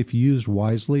I think if used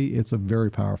wisely, it's a very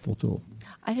powerful tool.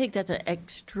 I think that's an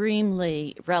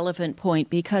extremely relevant point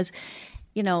because,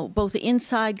 both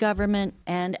inside government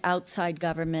and outside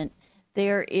government,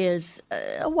 there is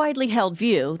a widely held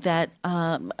view that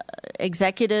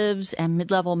executives and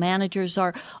mid-level managers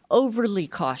are overly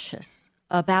cautious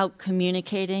about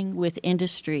communicating with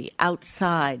industry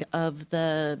outside of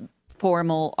the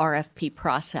formal RFP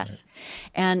process.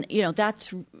 Right. And,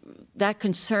 that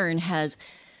concern has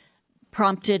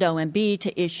prompted OMB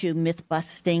to issue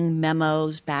myth-busting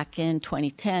memos back in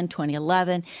 2010,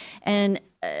 2011. And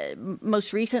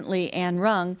most recently, Anne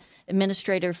Rung,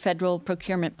 Administrator of Federal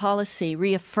Procurement Policy,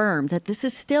 reaffirmed that this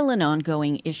is still an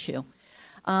ongoing issue.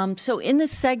 So in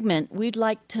this segment, we'd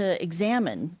like to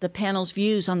examine the panel's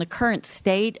views on the current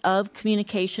state of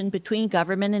communication between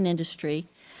government and industry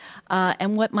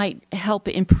and what might help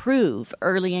improve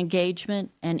early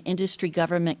engagement and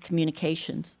industry-government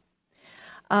communications.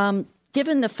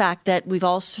 Given the fact that we've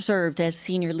all served as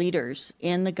senior leaders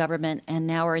in the government and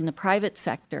now are in the private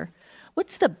sector,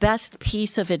 what's the best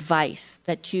piece of advice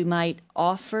that you might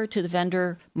offer to the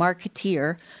vendor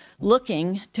marketeer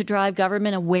looking to drive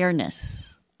government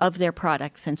awareness of their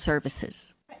products and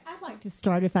services? I'd like to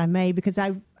start, if I may, because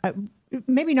I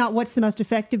maybe not what's the most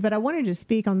effective, but I wanted to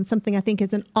speak on something I think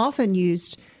is an often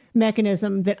used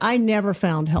mechanism that I never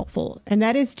found helpful, and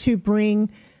that is to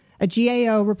bring a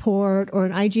GAO report or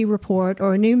an IG report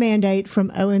or a new mandate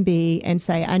from OMB and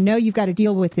say, I know you've got to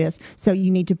deal with this, so you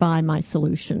need to buy my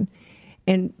solution.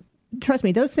 And trust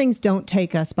me, those things don't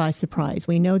take us by surprise.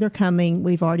 We know they're coming.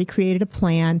 We've already created a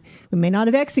plan. We may not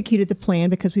have executed the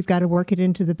plan because we've got to work it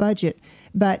into the budget.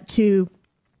 But to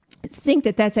think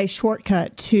that that's a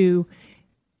shortcut to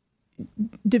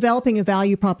developing a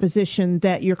value proposition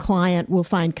that your client will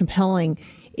find compelling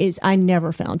is I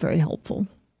never found very helpful.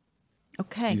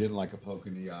 Okay. You didn't like a poke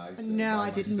in the eye? No, I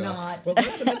did not. Well,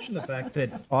 not to mention the fact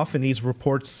that often these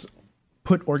reports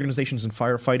put organizations in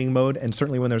firefighting mode, and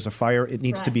certainly when there's a fire, it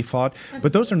needs to be fought. Absolutely.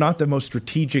 But those are not the most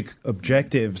strategic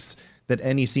objectives that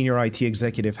any senior IT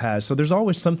executive has. So there's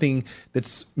always something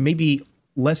that's maybe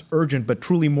less urgent but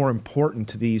truly more important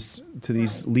to these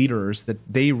leaders that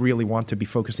they really want to be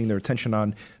focusing their attention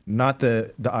on, not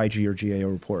the IG or GAO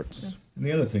reports. Yeah. And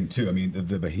the other thing, too, I mean,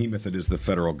 the behemoth that is the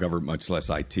federal government, much less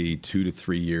IT, 2 to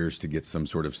 3 years to get some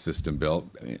sort of system built.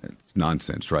 I mean, it's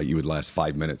nonsense, right? You would last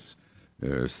 5 minutes,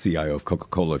 CIO of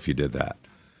Coca-Cola, if you did that.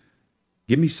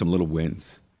 Give me some little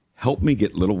wins. Help me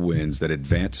get little wins that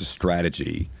advance a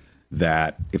strategy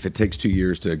that if it takes 2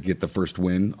 years to get the first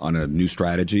win on a new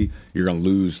strategy, you're going to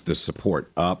lose the support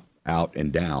up, out,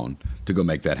 and down to go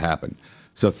make that happen.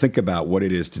 So think about what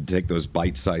it is to take those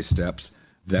bite-sized steps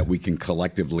that we can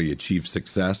collectively achieve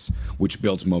success, which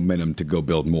builds momentum to go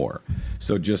build more.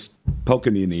 So just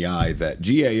poking me in the eye that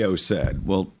GAO said,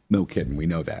 well, no kidding, we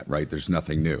know that, right? There's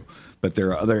nothing new. But there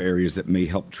are other areas that may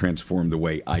help transform the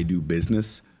way I do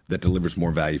business that delivers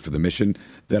more value for the mission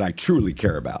that I truly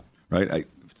care about, right?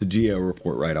 If it's a GAO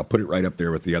report, right, I'll put it right up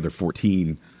there with the other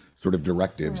 14 sort of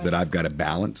directives that I've got to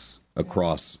balance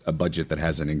across a budget that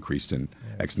hasn't increased in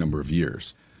X number of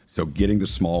years. So getting the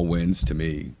small wins to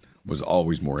me was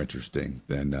always more interesting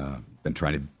than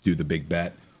trying to do the big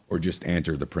bet or just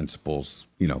answer the principal's,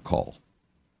 call.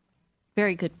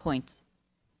 Very good points.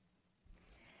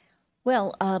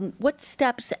 Well, what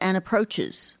steps and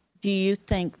approaches do you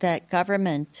think that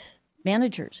government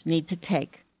managers need to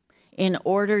take in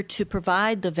order to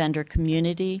provide the vendor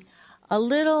community a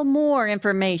little more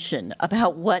information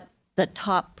about what the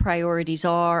top priorities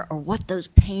are or what those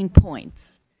pain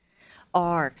points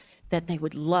are that they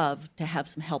would love to have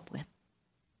some help with?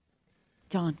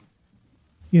 John.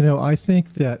 I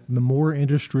think that the more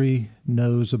industry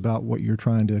knows about what you're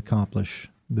trying to accomplish,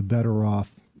 the better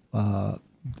off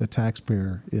the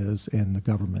taxpayer is and the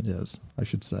government is, I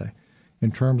should say,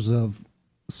 in terms of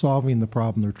solving the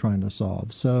problem they're trying to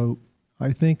solve. So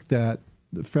I think that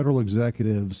the federal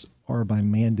executives are by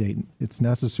mandate, it's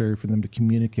necessary for them to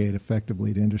communicate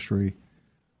effectively to industry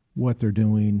what they're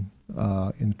doing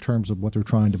in terms of what they're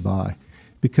trying to buy,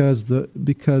 because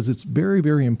it's very,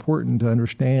 very important to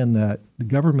understand that the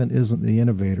government isn't the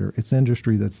innovator; it's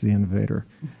industry that's the innovator.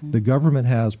 Mm-hmm. The government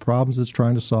has problems it's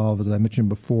trying to solve, as I mentioned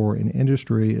before, and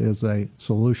industry is a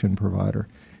solution provider.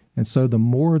 And so, the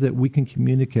more that we can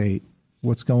communicate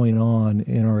what's going on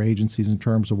in our agencies in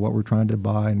terms of what we're trying to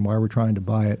buy and why we're trying to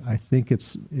buy it, I think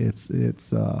it's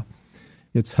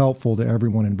helpful to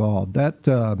everyone involved. That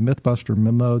Mythbuster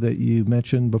memo that you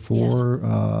mentioned before,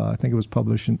 yes. I think it was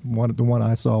published the one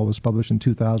I saw was published in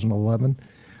 2011.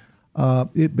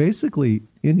 It basically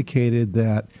indicated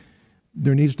that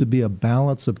there needs to be a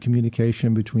balance of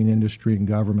communication between industry and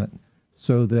government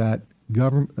so that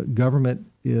government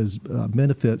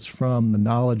benefits from the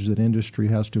knowledge that industry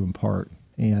has to impart.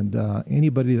 And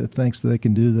anybody that thinks that they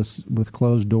can do this with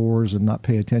closed doors and not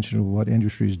pay attention to what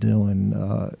industry is doing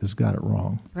has got it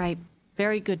wrong. Right.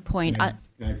 Very good point. Can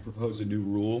I propose a new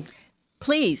rule?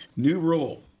 Please. New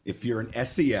rule. If you're an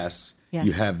SES, Yes.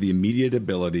 you have the immediate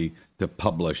ability to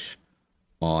publish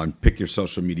on pick your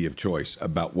social media of choice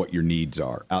about what your needs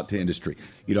are out to industry.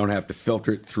 You don't have to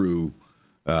filter it through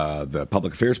the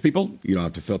public affairs people. You don't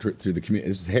have to filter it through the community.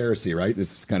 This is heresy, right?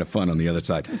 This is kind of fun on the other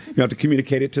side. You have to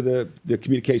communicate it to the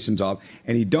communications off,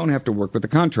 and you don't have to work with the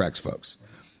contracts folks.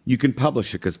 You can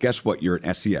publish it because guess what? You're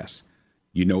an SES.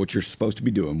 You know what you're supposed to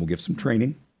be doing. We'll give some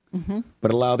training,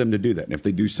 but allow them to do that. And if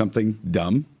they do something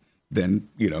dumb, then,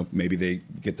 maybe they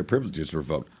get their privileges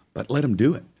revoked. But let them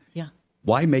do it. Yeah.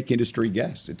 Why make industry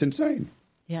guess? It's insane.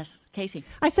 Yes. Casey.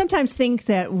 I sometimes think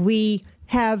that we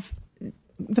have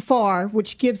the FAR,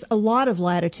 which gives a lot of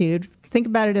latitude. Think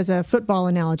about it as a football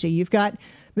analogy. You've got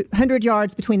 100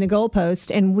 yards between the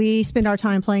goalpost, and we spend our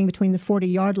time playing between the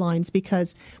 40-yard lines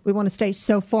because we want to stay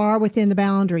so far within the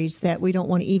boundaries that we don't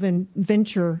want to even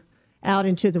venture out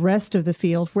into the rest of the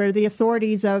field, where the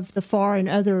authorities of the FAR and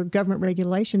other government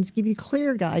regulations give you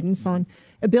clear guidance on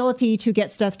ability to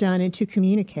get stuff done and to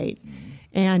communicate.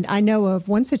 And I know of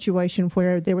one situation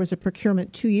where there was a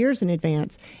procurement 2 years in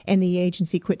advance and the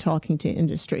agency quit talking to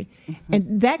industry.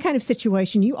 And that kind of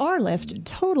situation, you are left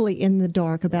totally in the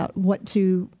dark about what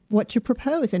to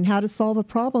propose and how to solve a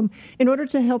problem in order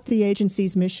to help the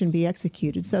agency's mission be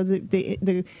executed. So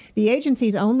the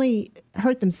agencies only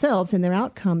hurt themselves and their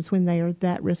outcomes when they are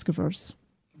that risk averse.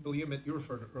 Bill, you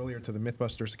referred earlier to the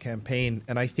Mythbusters campaign,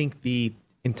 and I think the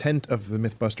intent of the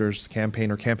Mythbusters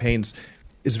campaign or campaigns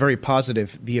is very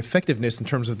positive. The effectiveness in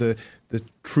terms of the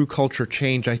true culture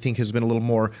change, I think, has been a little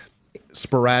more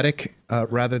sporadic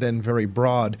rather than very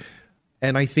broad.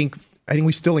 And I think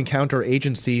we still encounter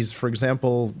agencies, for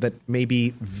example, that may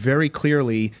be very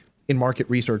clearly in market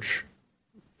research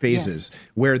phases,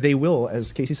 where they will,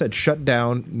 as Casey said, shut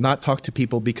down, not talk to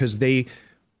people because they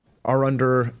are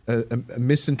under a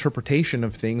misinterpretation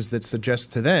of things that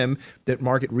suggest to them that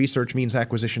market research means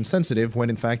acquisition sensitive, when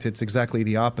in fact it's exactly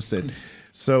the opposite.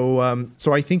 So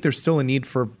I think there's still a need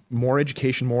for more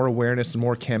education, more awareness, and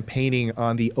more campaigning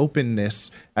on the openness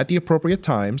at the appropriate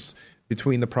times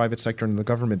between the private sector and the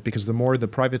government, because the more the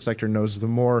private sector knows, the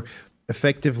more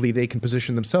effectively they can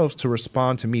position themselves to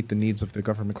respond to meet the needs of the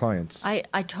government clients. I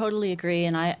totally agree,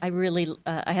 and I really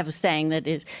I have a saying that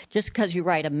is, just because you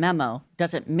write a memo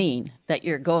doesn't mean that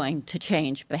you're going to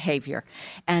change behavior.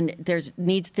 And there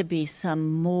needs to be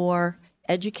some more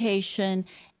education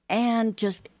and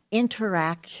just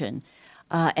interaction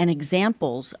and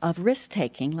examples of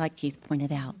risk-taking, like Keith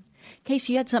pointed out.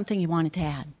 Casey, you had something you wanted to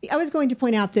add. I was going to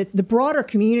point out that the broader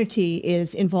community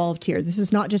is involved here. This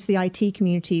is not just the IT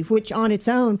community, which on its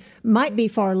own might be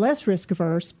far less risk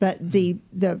averse, but the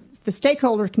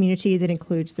stakeholder community that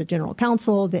includes the general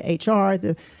counsel, the HR,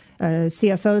 the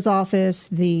CFO's office,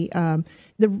 the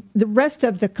rest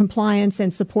of the compliance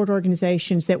and support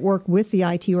organizations that work with the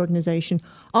IT organization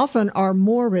often are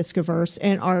more risk averse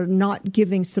and are not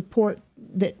giving support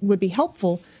that would be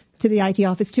helpful to the IT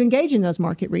office to engage in those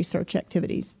market research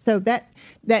activities. So that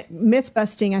myth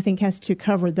busting, I think, has to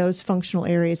cover those functional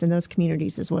areas and those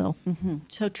communities as well. Mm-hmm.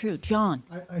 So true. John?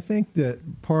 I think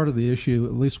that part of the issue,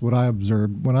 at least what I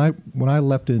observed, when I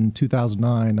left in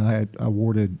 2009, I had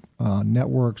awarded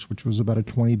Networks, which was about a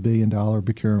 $20 billion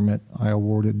procurement. I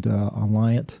awarded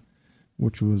Alliant,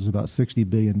 which was about $60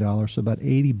 billion, so about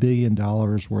 $80 billion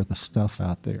worth of stuff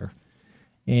out there.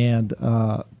 And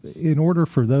in order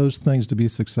for those things to be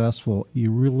successful,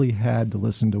 you really had to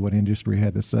listen to what industry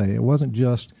had to say. It wasn't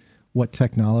just what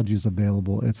technology is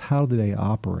available, it's how do they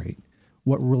operate,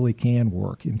 what really can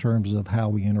work in terms of how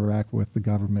we interact with the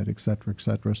government, et cetera, et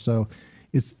cetera. So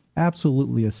it's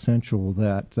absolutely essential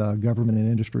that government and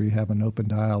industry have an open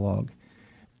dialogue.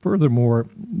 Furthermore,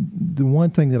 the one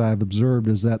thing that I've observed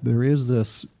is that there is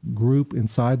this group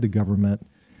inside the government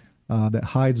that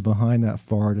hides behind that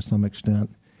FAR to some extent.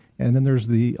 And then there's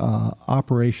the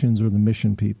operations or the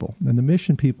mission people. And the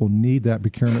mission people need that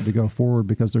procurement to go forward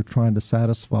because they're trying to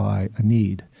satisfy a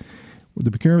need. The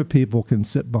procurement people can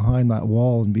sit behind that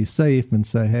wall and be safe and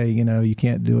say, hey, you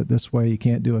can't do it this way, you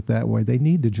can't do it that way. They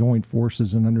need to join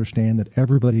forces and understand that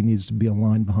everybody needs to be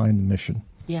aligned behind the mission.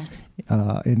 Yes.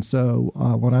 And so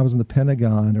when I was in the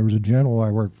Pentagon, there was a general I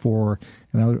worked for,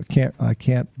 and I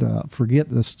can't forget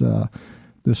this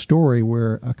story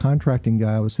where a contracting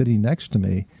guy was sitting next to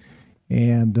me,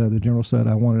 And the general said,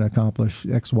 I want to accomplish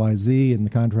X, Y, Z. And the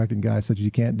contracting guy said, you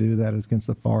can't do that. It's against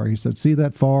the FAR. He said, see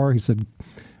that FAR? He said,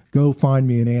 go find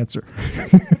me an answer.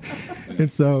 And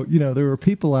so, there are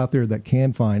people out there that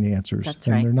can find answers. That's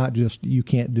and right. they're not just, you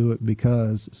can't do it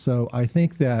because. So I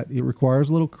think that it requires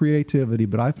a little creativity,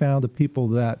 but I found the people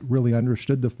that really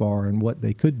understood the FAR and what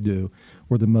they could do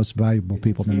were the most valuable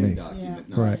people to me. Document,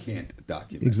 Yeah. Right. Can't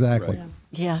document. Exactly. Right.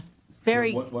 Yeah.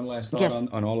 Very. One last thought Yes.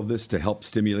 on all of this to help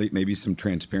stimulate maybe some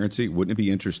transparency. Wouldn't it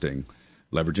be interesting,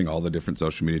 leveraging all the different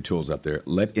social media tools out there,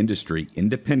 let industry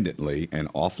independently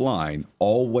and offline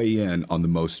all weigh in on the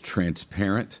most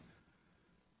transparent,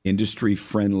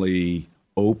 industry-friendly,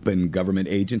 open government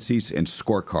agencies and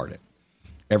scorecard it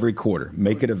every quarter.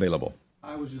 Make it available.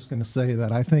 I was just going to say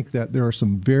that I think that there are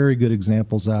some very good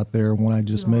examples out there. One I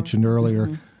just mentioned earlier,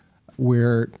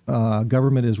 where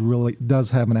government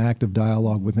does have an active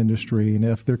dialogue with industry, and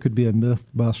if there could be a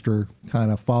MythBuster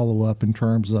kind of follow up in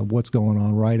terms of what's going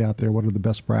on right out there, what are the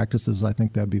best practices, I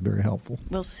think that'd be very helpful.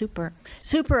 Well, super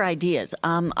ideas.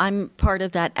 I'm part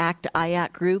of that ACT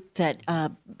IAC group that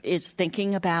is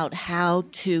thinking about how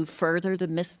to further the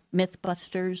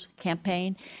MythBusters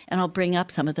campaign, and I'll bring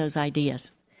up some of those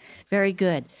ideas. Very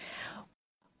good.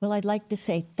 Well, I'd like to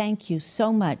say thank you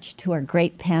so much to our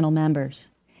great panel members.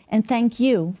 And thank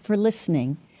you for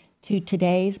listening to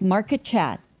today's Market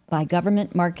Chat by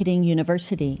Government Marketing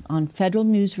University on Federal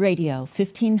News Radio,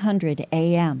 1500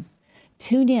 AM.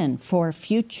 Tune in for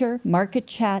future Market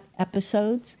Chat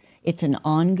episodes. It's an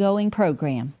ongoing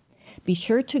program. Be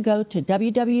sure to go to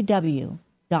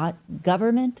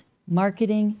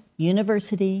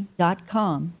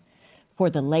www.governmentmarketinguniversity.com for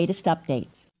the latest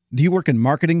updates. Do you work in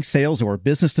marketing, sales, or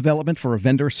business development for a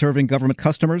vendor serving government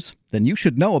customers? Then you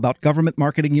should know about Government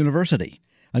Marketing University,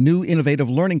 a new innovative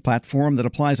learning platform that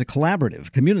applies a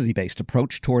collaborative, community-based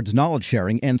approach towards knowledge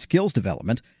sharing and skills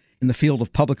development in the field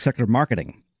of public sector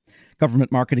marketing.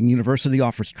 Government Marketing University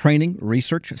offers training,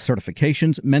 research,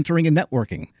 certifications, mentoring, and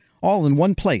networking, all in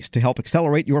one place to help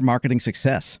accelerate your marketing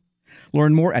success.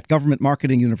 Learn more at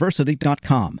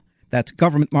governmentmarketinguniversity.com. That's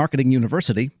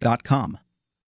governmentmarketinguniversity.com.